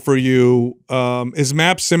program for you is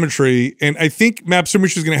map symmetry. And I think map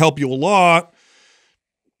symmetry is going to help you a lot,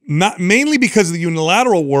 not mainly because of the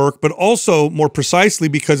unilateral work, but also more precisely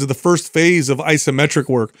because of the first phase of isometric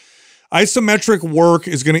work. Isometric work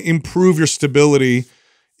is going to improve your stability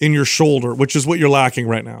in your shoulder, which is what you're lacking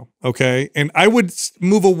right now. Okay. And I would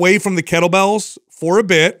move away from the kettlebells for a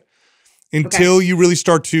bit until you really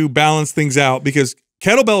start to balance things out, because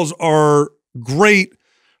kettlebells are great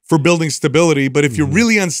for building stability, but if you're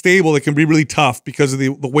really unstable, it can be really tough because of the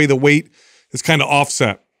way the weight is kind of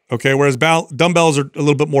offset, okay? Whereas dumbbells are a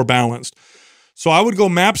little bit more balanced. So I would go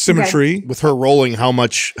map symmetry. Okay. With her rolling, how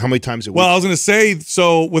many times a week? Well, I was going to say,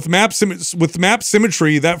 so with map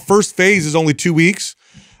symmetry, that first phase is only 2 weeks.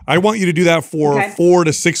 I want you to do that for 4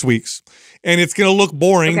 to 6 weeks. And it's going to look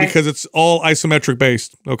boring because it's all isometric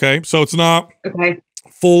based, okay? So it's not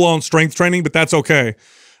full-on strength training, but that's okay.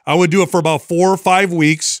 I would do it for about 4 or 5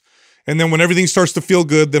 weeks, and then when everything starts to feel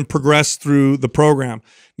good, then progress through the program.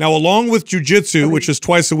 Now, along with jiu-jitsu, which is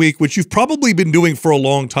twice a week, which you've probably been doing for a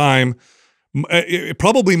long time,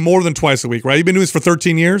 probably more than twice a week, right? You've been doing this for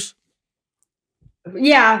 13 years?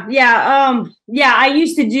 Yeah. I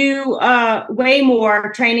used to do way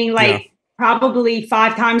more training, like probably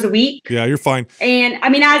 5 times a week. Yeah, you're fine. And I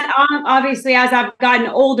mean, as obviously as I've gotten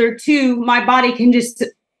older too, my body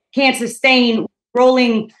can't sustain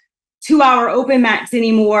rolling 2-hour open mats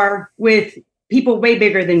anymore with people way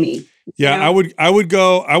bigger than me. Yeah, you know?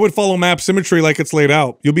 I would follow map symmetry like it's laid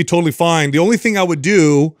out. You'll be totally fine. The only thing I would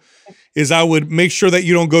do is I would make sure that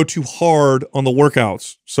you don't go too hard on the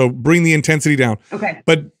workouts. So bring the intensity down. Okay.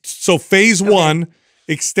 But so phase 1,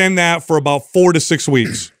 extend that for about 4 to 6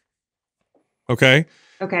 weeks. Okay.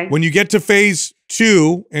 Okay. When you get to phase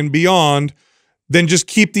 2 and beyond, then just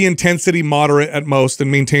keep the intensity moderate at most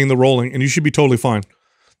and maintain the rolling, and you should be totally fine.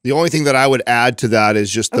 The only thing that I would add to that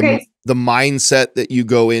is just the mindset that you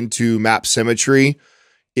go into map symmetry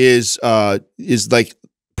is like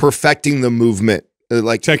perfecting the movement.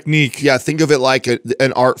 Like technique. Yeah, think of it like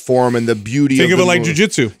an art form and the beauty think of it like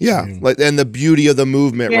jiu-jitsu. Yeah, and the beauty of the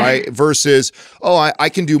movement, right? Versus, oh, I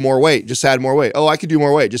can do more weight, just add more weight. Oh, I can do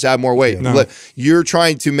more weight, just add more weight. No. You're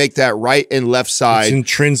trying to make that right and left side it's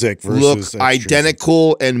intrinsic versus look extrinsic.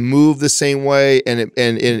 identical and move the same way. And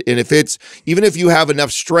if it's, even if you have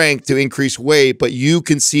enough strength to increase weight, but you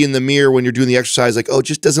can see in the mirror when you're doing the exercise, like, oh, it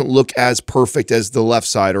just doesn't look as perfect as the left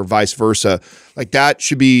side or vice versa. Like that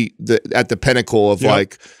should be at the pinnacle of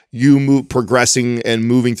like you progressing and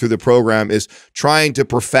moving through the program is trying to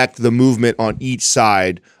perfect the movement on each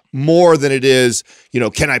side more than it is,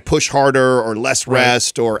 can I push harder or less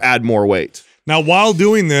rest or add more weight? Now, while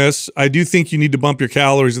doing this, I do think you need to bump your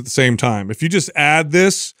calories at the same time. If you just add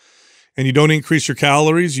this and you don't increase your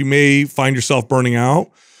calories, you may find yourself burning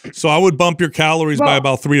out. So I would bump your calories by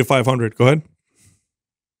about 300 to 500. Go ahead.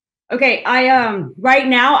 Okay, right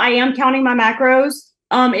now I am counting my macros.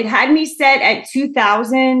 It had me set at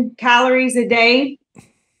 2,000 calories a day.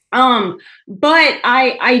 But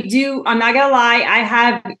I'm not gonna lie, I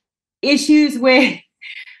have issues with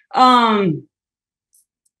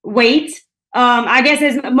weight. I guess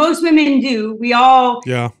as most women do, we all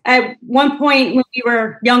at one point when we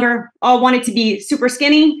were younger all wanted to be super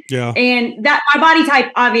skinny. Yeah. And that my body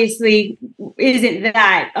type obviously isn't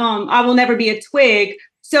that. I will never be a twig.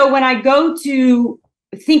 So when I go to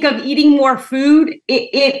think of eating more food,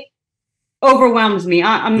 it overwhelms me.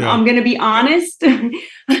 I'm going to be honest.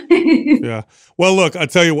 Yeah. Well, look, I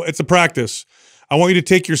tell you what, it's a practice. I want you to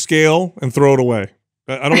take your scale and throw it away.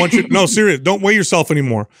 I don't want you. No, serious. Don't weigh yourself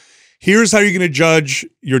anymore. Here's how you're going to judge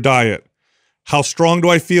your diet. How strong do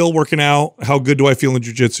I feel working out? How good do I feel in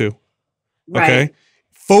jiu-jitsu? Right.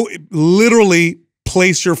 Okay. Literally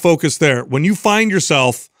place your focus there. When you find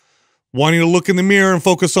yourself wanting to look in the mirror and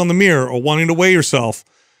focus on the mirror, or wanting to weigh yourself,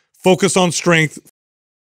 focus on strength.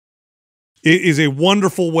 It is a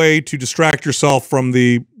wonderful way to distract yourself from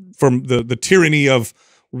the tyranny of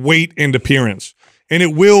weight and appearance. And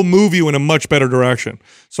it will move you in a much better direction.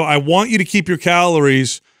 So I want you to keep your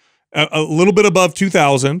calories a little bit above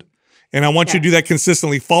 2,000, and I want you to do that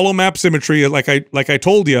consistently. Follow map symmetry like I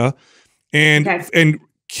told you, and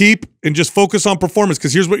keep and just focus on performance,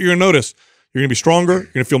 because here's what you're going to notice. You're going to be stronger. You're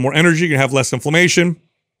going to feel more energy. You're going to have less inflammation.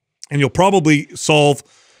 And you'll probably solve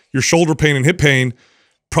your shoulder pain and hip pain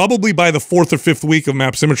probably by the 4th or 5th week of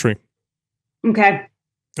map symmetry. Okay.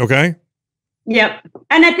 Okay? Yep.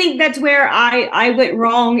 And I think that's where I went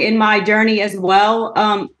wrong in my journey as well.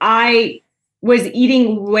 I was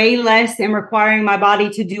eating way less and requiring my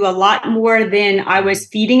body to do a lot more than I was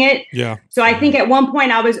feeding it. Yeah. So I think at one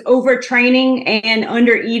point I was overtraining and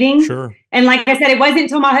under eating. Sure. And like I said, it wasn't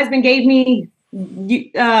until my husband gave me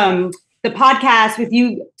the podcast with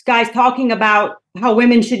you guys talking about how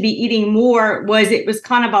women should be eating more, it was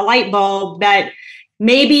kind of a light bulb that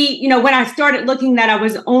maybe, when I started looking that I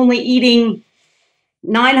was only eating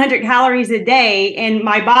 900 calories a day and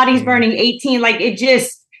my body's burning 18,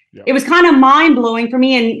 it was kind of mind blowing for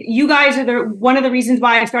me. And you guys are one of the reasons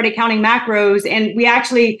why I started counting macros. And we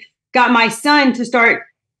actually got my son to start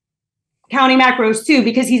counting macros too,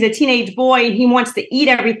 because he's a teenage boy and he wants to eat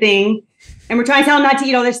everything. And we're trying to tell him not to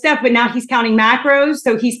eat all this stuff, but now he's counting macros.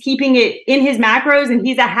 So he's keeping it in his macros and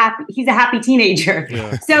he's a happy teenager.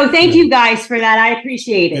 Yeah. So thank you guys for that. I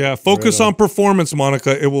appreciate it. Yeah. Focus on performance,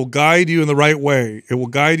 Monica. It will guide you in the right way. It will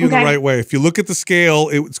guide you in the right way. If you look at the scale,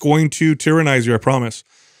 it's going to tyrannize you, I promise.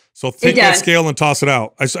 So take that scale and toss it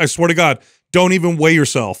out. I swear to God, don't even weigh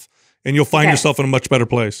yourself and you'll find yourself in a much better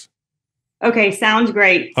place. Okay. Sounds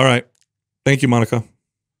great. All right. Thank you, Monica.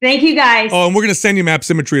 Thank you, guys. Oh, and we're going to send you map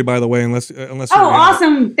symmetry, by the way, unless. Oh,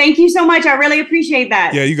 awesome. Thank you so much. I really appreciate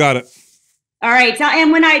that. Yeah, you got it. All right. So,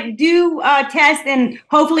 and when I do test and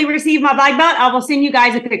hopefully receive my black belt, I will send you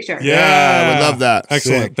guys a picture. Yeah, I would love that.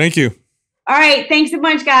 Excellent. Thank you. All right. Thanks a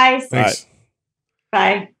bunch, guys. Thanks.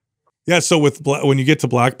 Bye. Yeah. So when you get to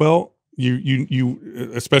black belt,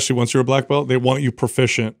 you especially once you're a black belt, they want you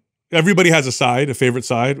proficient. Everybody has a favorite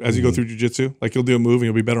side as you go through jiu-jitsu. Like you'll do a move and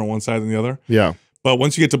you'll be better on one side than the other. Yeah. But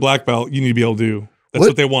once you get to black belt, you need to be able to do. That's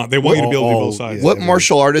what they want. They want you to be able to do both sides. What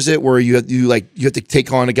martial art is it where you have to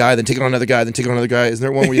take on a guy, then take on another guy, then take on another guy? Isn't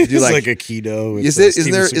there one where you have to do like a keto? Is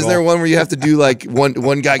there one where you have to do like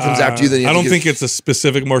one guy comes after you? Then I don't think it's a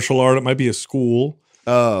specific martial art. It might be a school.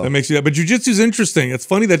 Oh, that makes you that. But jiu-jitsu is interesting. It's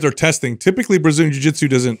funny that they're testing. Typically, Brazilian jiu-jitsu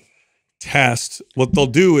doesn't test. What they'll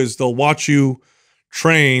do is they'll watch you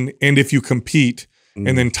train, and if you compete,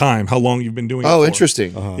 and then time how long you've been doing it for.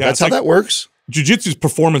 Interesting. Yeah, that's how that works. Jiu-jitsu is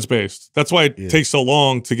performance-based. That's why it takes so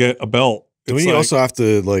long to get a belt. Don't you also have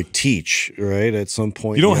to like teach, right? At some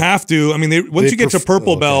point, you don't have to. I mean, once you get to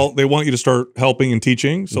purple belt, they want you to start helping and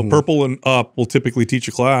teaching. So purple and up will typically teach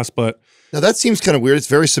a class, but now that seems kind of weird. It's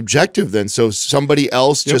very subjective then. So somebody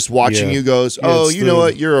else just watching you goes, "Oh, you know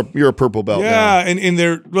what? You're a purple belt." Yeah, now. and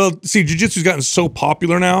they're see, jiu-jitsu's gotten so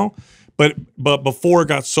popular now. But before it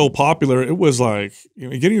got so popular, it was like,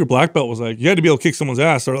 getting your black belt was like, you had to be able to kick someone's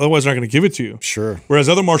ass or otherwise they're not going to give it to you. Sure. Whereas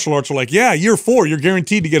other martial arts are like, yeah, year 4, you're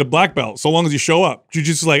guaranteed to get a black belt so long as you show up.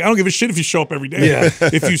 Jiu-jitsu is like, I don't give a shit if you show up every day. Yeah.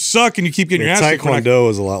 If you suck and you keep getting your ass kicked. Taekwondo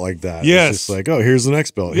is a lot like that. Yes. It's just like, oh, here's the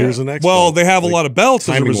next belt. Here's the next belt. Well, they have a lot of belts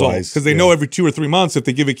as a result because they know every 2 or 3 months if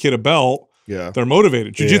they give a kid a belt, they're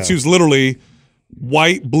motivated. Jiu-jitsu is literally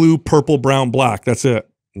white, blue, purple, brown, black. That's it.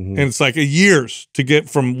 And it's like years to get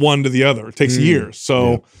from one to the other. It takes years.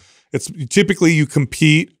 So it's typically you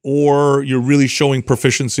compete or you're really showing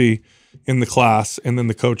proficiency in the class. And then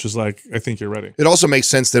the coach is like, I think you're ready. It also makes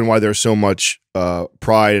sense then why there's so much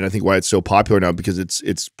pride. And I think why it's so popular now because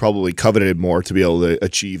it's probably coveted more to be able to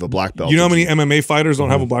achieve a black belt. You know how many MMA fighters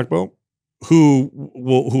don't have a black belt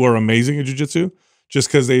who are amazing at jiu-jitsu just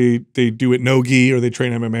because they do it no gi or they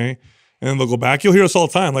train MMA? And then they'll go back. You'll hear us all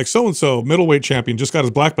the time, like so-and-so, middleweight champion, just got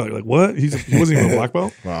his black belt. You're like, what? He wasn't even a black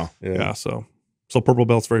belt? Wow. Yeah, so purple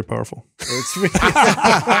belt's very powerful. You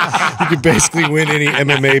could basically win any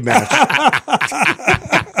MMA match.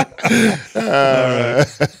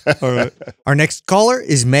 All right. Our next caller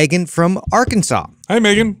is Megan from Arkansas. Hi,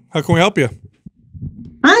 Megan. How can we help you?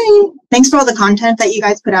 Hi. Thanks for all the content that you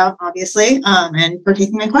guys put out, obviously, and for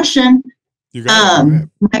taking my question. You got it.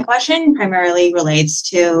 My question primarily relates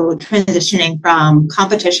to transitioning from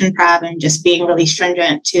competition prep and just being really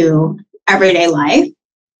stringent to everyday life.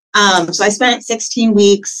 So I spent 16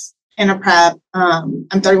 weeks in a prep. I'm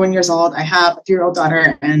 31 years old. I have a 3-year-old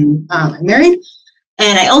daughter and I'm married.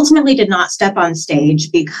 And I ultimately did not step on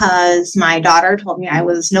stage because my daughter told me I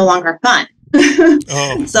was no longer fun.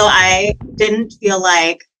 So I didn't feel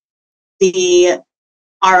like the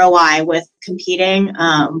ROI with competing,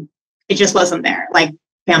 it just wasn't there. Like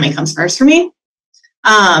family comes first for me.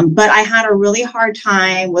 But I had a really hard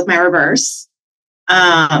time with my reverse.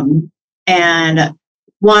 And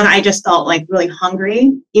one, I just felt like really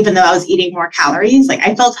hungry, even though I was eating more calories. Like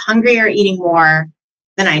I felt hungrier eating more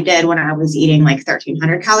than I did when I was eating like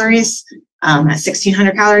 1,300 calories, at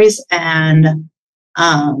 1,600 calories. And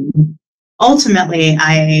ultimately,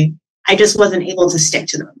 I just wasn't able to stick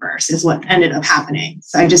to the reverse is what ended up happening.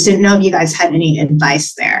 So I just didn't know if you guys had any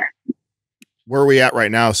advice there. Where are we at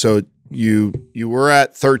right now? So you were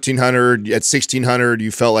at 1,300, at 1,600,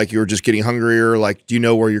 you felt like you were just getting hungrier. Like, do you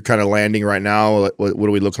know where you're kind of landing right now? What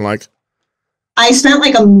are we looking like? I spent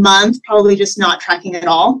like a month probably just not tracking at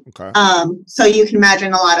all. Okay. So you can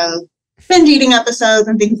imagine a lot of binge eating episodes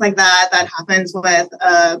and things like that. That happens with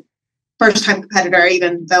a first-time competitor,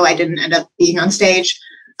 even though I didn't end up being on stage.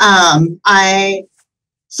 So I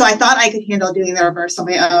thought I could handle doing the reverse on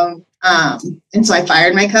my own. And so I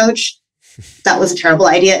fired my coach. That was a terrible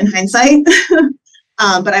idea in hindsight.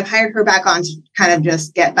 But I've hired her back on to kind of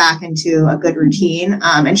just get back into a good routine.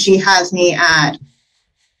 And she has me at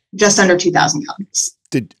just under 2,000 calories.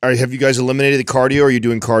 Have you guys eliminated the cardio or are you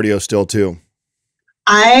doing cardio still too?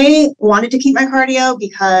 I wanted to keep my cardio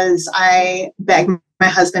because I begged my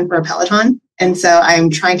husband for a Peloton. And so I'm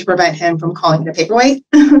trying to prevent him from calling it a paperweight.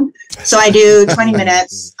 So I do 20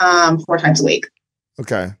 minutes 4 times a week.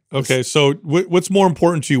 Okay. So what's more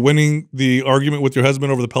important to you, winning the argument with your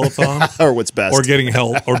husband over the Peloton, or what's best, or getting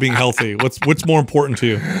health, or being healthy? What's more important to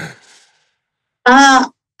you? I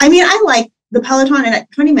mean, I like the Peloton, and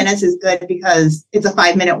 20 minutes is good because it's a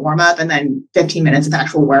 5-minute warm up and then 15 minutes of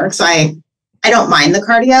actual work. So I don't mind the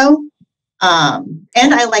cardio,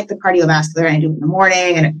 and I like the cardiovascular. I do it in the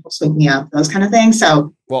morning, and it helps wake me up. Those kind of things.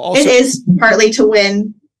 So it is partly to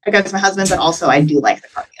win against my husband, but also I do like the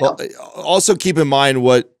cardio. Well, also keep in mind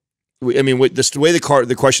the way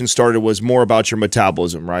the question started was more about your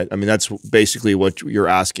metabolism, right? I mean, that's basically what you're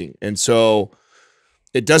asking. And so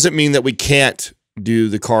It doesn't mean that we can't do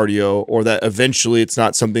the cardio or that eventually it's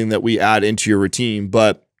not something that we add into your routine,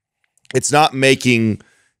 but it's not making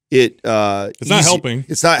it it's not helping.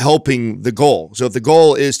 It's not helping the goal. So if the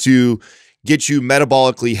goal is to get you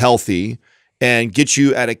metabolically healthy and get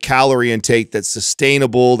you at a calorie intake that's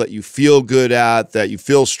sustainable, that you feel good at, that you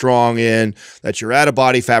feel strong in, that you're at a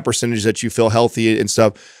body fat percentage that you feel healthy and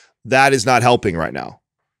stuff, that is not helping right now.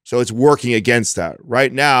 So it's working against that.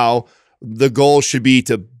 Right now, the goal should be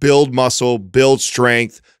to build muscle, build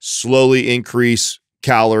strength, slowly increase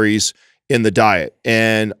calories in the diet.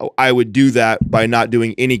 And I would do that by not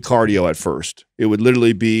doing any cardio at first. It would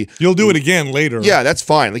literally be... You'll do it again later. Yeah, that's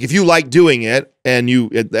fine. Like if you like doing it and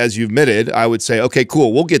as you admitted, I would say, okay,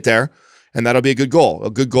 cool, we'll get there. And that'll be a good goal. A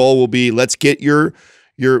good goal will be, let's get your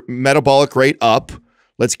metabolic rate up.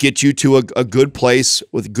 Let's get you to a good place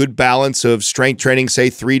with good balance of strength training, say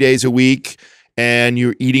 3 days a week, and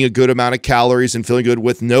you're eating a good amount of calories and feeling good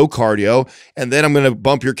with no cardio. And then I'm going to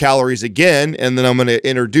bump your calories again, and then I'm going to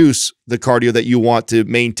introduce the cardio that you want to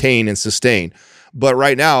maintain and sustain. But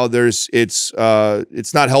right now, it's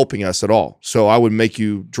not helping us at all. So I would make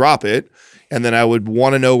you drop it, and then I would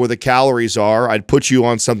want to know where the calories are. I'd put you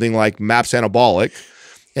on something like MAPS Anabolic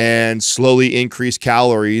and slowly increase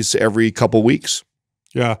calories every couple weeks.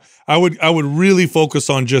 Yeah, I would really focus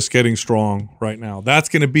on just getting strong right now. That's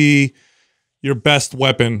going to be your best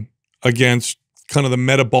weapon against kind of the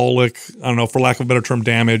metabolic, I don't know, for lack of a better term,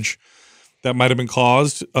 damage that might have been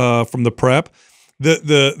caused from the prep.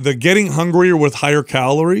 The getting hungrier with higher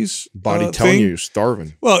calories body telling you you're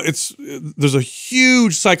starving. Well, there's a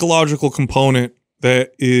huge psychological component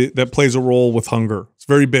that plays a role with hunger. It's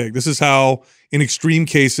very big. This is how, in extreme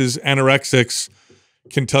cases, anorexics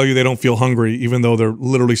can tell you they don't feel hungry, even though they're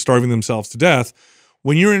literally starving themselves to death.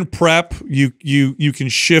 When you're in prep, you can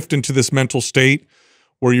shift into this mental state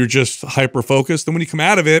where you're just hyper-focused. And when you come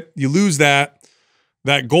out of it, you lose that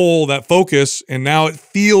goal, that focus, and now it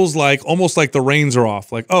feels like almost like the reins are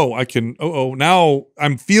off. Like, now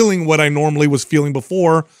I'm feeling what I normally was feeling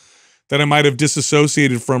before that I might have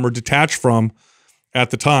disassociated from or detached from at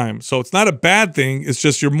the time. So it's not a bad thing. It's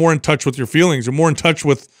just you're more in touch with your feelings. You're more in touch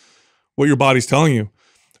with what your body's telling you.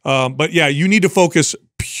 But yeah, you need to focus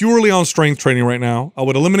purely on strength training right now. I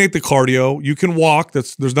would eliminate the cardio. You can walk.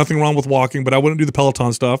 There's nothing wrong with walking, but I wouldn't do the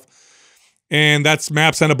Peloton stuff. And that's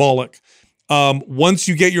MAPS Anabolic. Once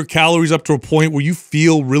you get your calories up to a point where you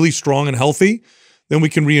feel really strong and healthy, then we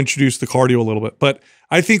can reintroduce the cardio a little bit. But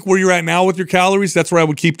I think where you're at now with your calories, that's where I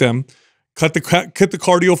would keep them. Cut the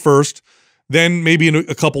cardio first. Then maybe in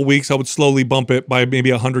a couple weeks, I would slowly bump it by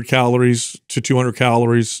maybe 100 calories to 200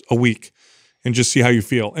 calories a week and just see how you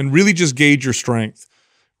feel. And really just gauge your strength.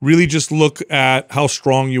 Really just look at how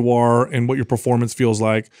strong you are and what your performance feels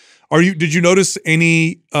like. Did you notice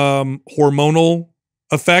any hormonal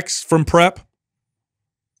effects from prep?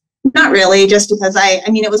 Not really, just because I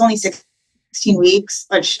mean, it was only 16 weeks,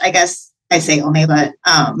 which I guess I say only, but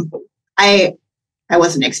I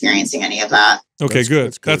wasn't experiencing any of that. Okay,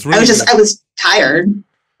 good. That's really I was tired,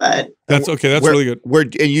 but that's okay. That's really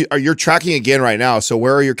good. You're tracking again right now. So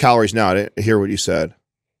where are your calories now? I didn't hear what you said.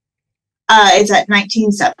 It's at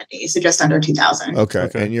 1970, so just under 2,000. Okay.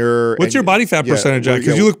 And what's your body fat percentage at?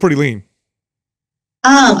 Because you look pretty lean.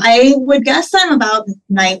 I would guess I'm about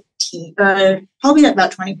 19, probably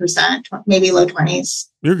about 20%, maybe low 20s.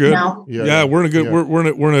 You're good. Now. Yeah, we're in a good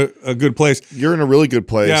we're in a good place. You're in a really good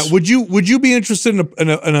place. Yeah. Would you be interested in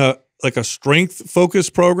a like a strength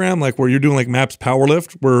focused program, like where you're doing like MAPS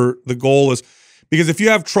Powerlift, where the goal is, because if you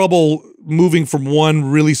have trouble moving from one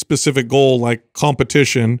really specific goal like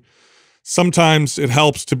competition, sometimes it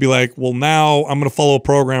helps to be like, well, now I'm going to follow a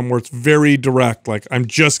program where it's very direct. Like I'm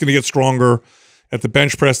just going to get stronger at the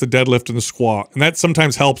bench press, the deadlift, and the squat. And that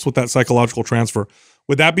sometimes helps with that psychological transfer.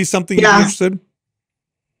 Would that be something you'd be interested in?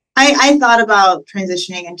 I thought about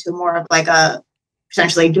transitioning into more of like a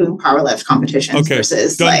potentially doing powerlift competitions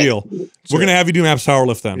versus done deal. We're going to have you do MAPS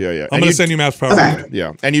Powerlift then. Yeah. I'm going to send you MAPS Powerlift. Okay.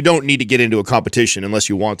 Yeah. And you don't need to get into a competition unless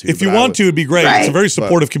you want to. If you want to, it'd be great. Right. It's a very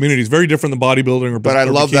supportive community. It's very different than bodybuilding But I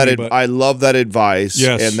love I love that advice.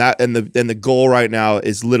 Yes. And the goal right now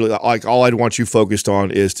is literally like all I'd want you focused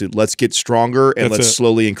on is to let's get stronger and let's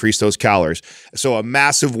slowly increase those calories. So a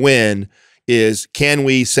massive win is, can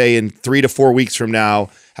we say in 3 to 4 weeks from now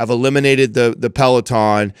have eliminated the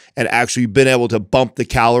Peloton and actually been able to bump the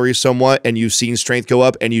calories somewhat, and you've seen strength go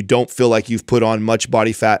up and you don't feel like you've put on much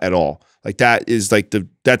body fat at all. Like that is like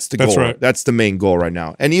that's the goal. Right. That's the main goal right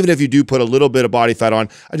now. And even if you do put a little bit of body fat on,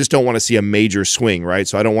 I just don't want to see a major swing, right?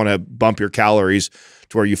 So I don't want to bump your calories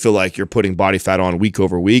to where you feel like you're putting body fat on week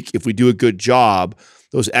over week. If we do a good job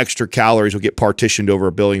those extra calories will get partitioned over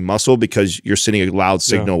a building muscle because you're sending a loud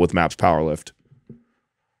signal with MAPS Powerlift.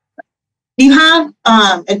 Do you have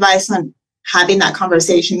advice on having that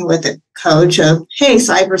conversation with a coach of, hey,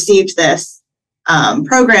 so I've received this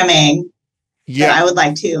programming that I would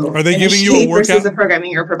like to. Are they giving you a workout? Versus the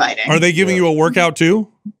programming you're providing. Are they giving you a workout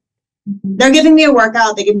too? They're giving me a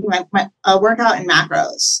workout. They give me a workout and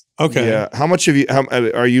macros. Okay. Yeah. How much have you?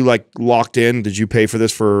 Are you like locked in? Did you pay for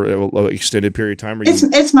this for an extended period of time?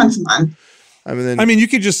 It's month to month. I mean, you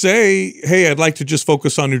could just say, "Hey, I'd like to just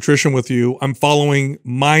focus on nutrition with you. I'm following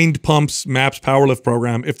Mind Pump's MAPS Powerlift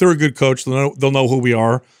program. If they're a good coach, they'll know who we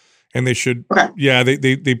are, and they should. Okay. Yeah,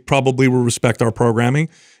 they probably will respect our programming.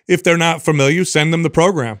 If they're not familiar, send them the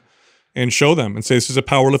program and show them and say, this is a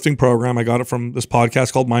powerlifting program. I got it from this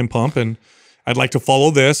podcast called Mind Pump, and I'd like to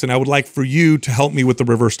follow this, and I would like for you to help me with the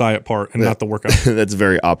reverse diet part and not the workout. That's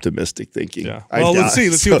very optimistic thinking. Yeah. Well, let's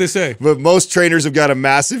see what they say. But most trainers have got a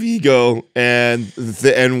massive ego and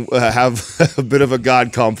have a bit of a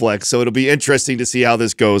God complex. So it'll be interesting to see how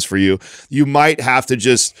this goes for you. You might have to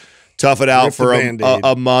just tough it out for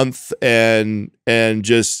a month and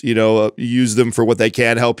just, use them for what they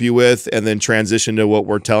can help you with, and then transition to what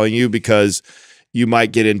we're telling you, because you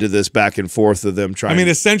might get into this back and forth of them trying. I mean,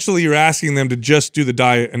 essentially you're asking them to just do the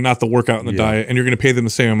diet and not the workout in the diet, and you're going to pay them the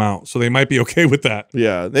same amount. So they might be okay with that.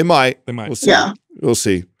 Yeah, they might. They might. We'll see. Yeah. We'll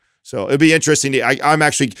see. So it'd be interesting. I'm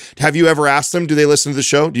actually, have you ever asked them, do they listen to the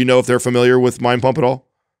show? Do you know if they're familiar with Mind Pump at all?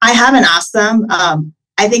 I haven't asked them.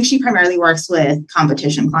 I think she primarily works with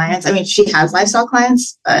competition clients. I mean, she has lifestyle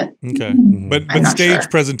clients, but okay. But stage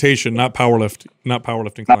presentation, not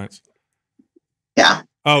powerlifting clients. Yeah.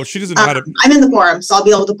 Oh, she doesn't know how to. I'm in the forum, so I'll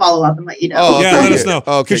be able to follow up and let you know. Oh, yeah, let us know.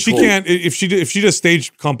 Okay, she can't. If she does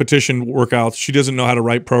stage competition workouts, she doesn't know how to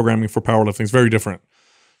write programming for powerlifting. It's very different.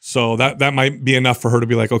 So that might be enough for her to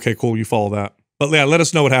be like, okay, cool, you follow that. But yeah, let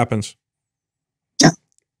us know what happens. Yeah,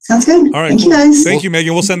 sounds good. All right, thank you guys. Thank you,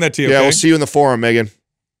 Megan. We'll send that to you. Yeah, okay? We'll see you in the forum, Megan.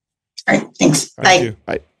 All right, thanks. Bye.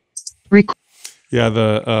 Bye.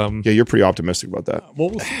 Yeah, you're pretty optimistic about that.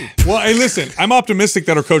 Well, we'll see. Well, hey, listen, I'm optimistic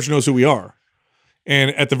that our coach knows who we are.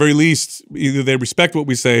 And at the very least, either they respect what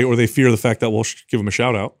we say or they fear the fact that we'll give them a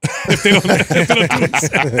shout out if they don't do this.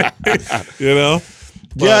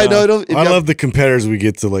 But, yeah, I know. I love the competitors we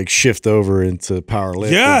get to like shift over into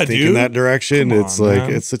powerlifting. Yeah, think in that direction. Come it's on, like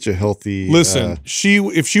man. It's such a healthy. Listen,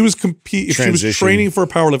 if she was training for a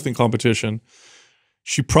powerlifting competition,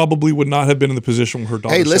 she probably would not have been in the position where her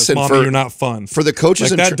daughter says, "Mommy, you're not fun." For the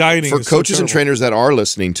coaches like and coaches and trainers that are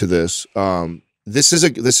listening to this,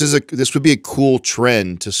 this would be a cool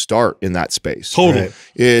trend to start in that space. Totally. Right?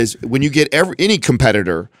 Is when you get any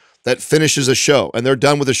competitor that finishes a show and they're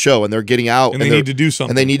done with a show and they're getting out and they need to do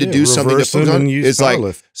something. And they need to do something to focus on. It's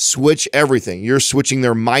like switch everything. You're switching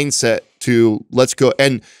their mindset to let's go,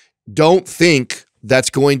 and don't think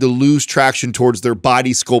that's going to lose traction towards their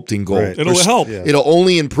body sculpting goal. Right. It'll help. Yeah. It'll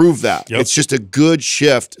only improve that. Yep. It's just a good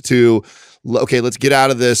shift to, okay, let's get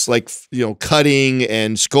out of this, like, cutting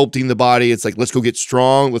and sculpting the body. It's like, let's go get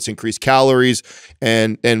strong. Let's increase calories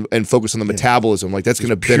and focus on the metabolism. Like, that's going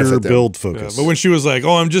to benefit them. Build focus. Yeah, but when she was like,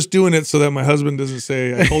 "Oh, I'm just doing it so that my husband doesn't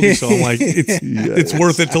say I told you so," I'm like, it's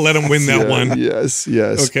worth it to let him win that one. Yes.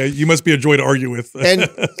 Okay, you must be a joy to argue with.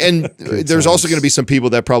 and there's also going to be some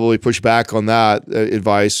people that probably push back on that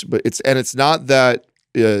advice, but it's not that.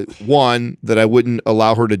 One, that I wouldn't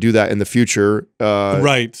allow her to do that in the future.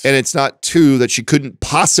 Right. And it's not two, that she couldn't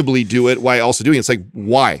possibly do it while also doing it. It's like,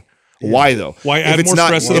 why? Yeah. Why though? Why add more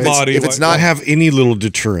stress to the body? If it's not have any little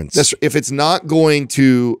deterrence. If it's not going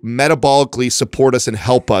to metabolically support us and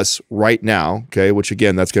help us right now, okay, which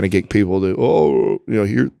again, that's going to get people to,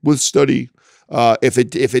 here with study. If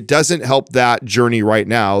it doesn't help that journey right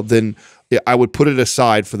now, then I would put it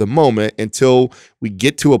aside for the moment until we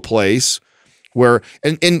get to a place where,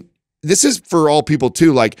 and this is for all people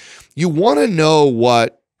too, like you want to know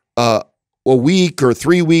what a week or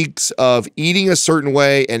 3 weeks of eating a certain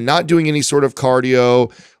way and not doing any sort of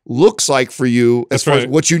cardio looks like for you as far as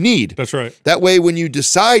what you need. That's right. That way, when you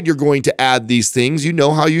decide you're going to add these things, you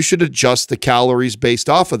know how you should adjust the calories based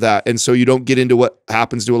off of that. And so you don't get into what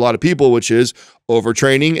happens to a lot of people, which is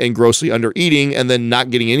overtraining and grossly undereating and then not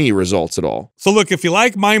getting any results at all. So look, if you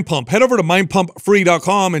like Mind Pump, head over to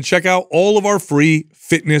mindpumpfree.com and check out all of our free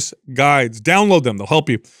fitness guides. Download them. They'll help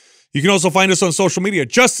you. You can also find us on social media.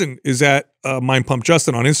 Justin is at Mind Pump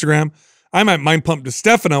Justin on Instagram. I'm at Mind Pump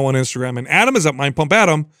DeStefano on Instagram, and Adam is at Mind Pump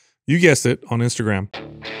Adam. You guessed it, on Instagram.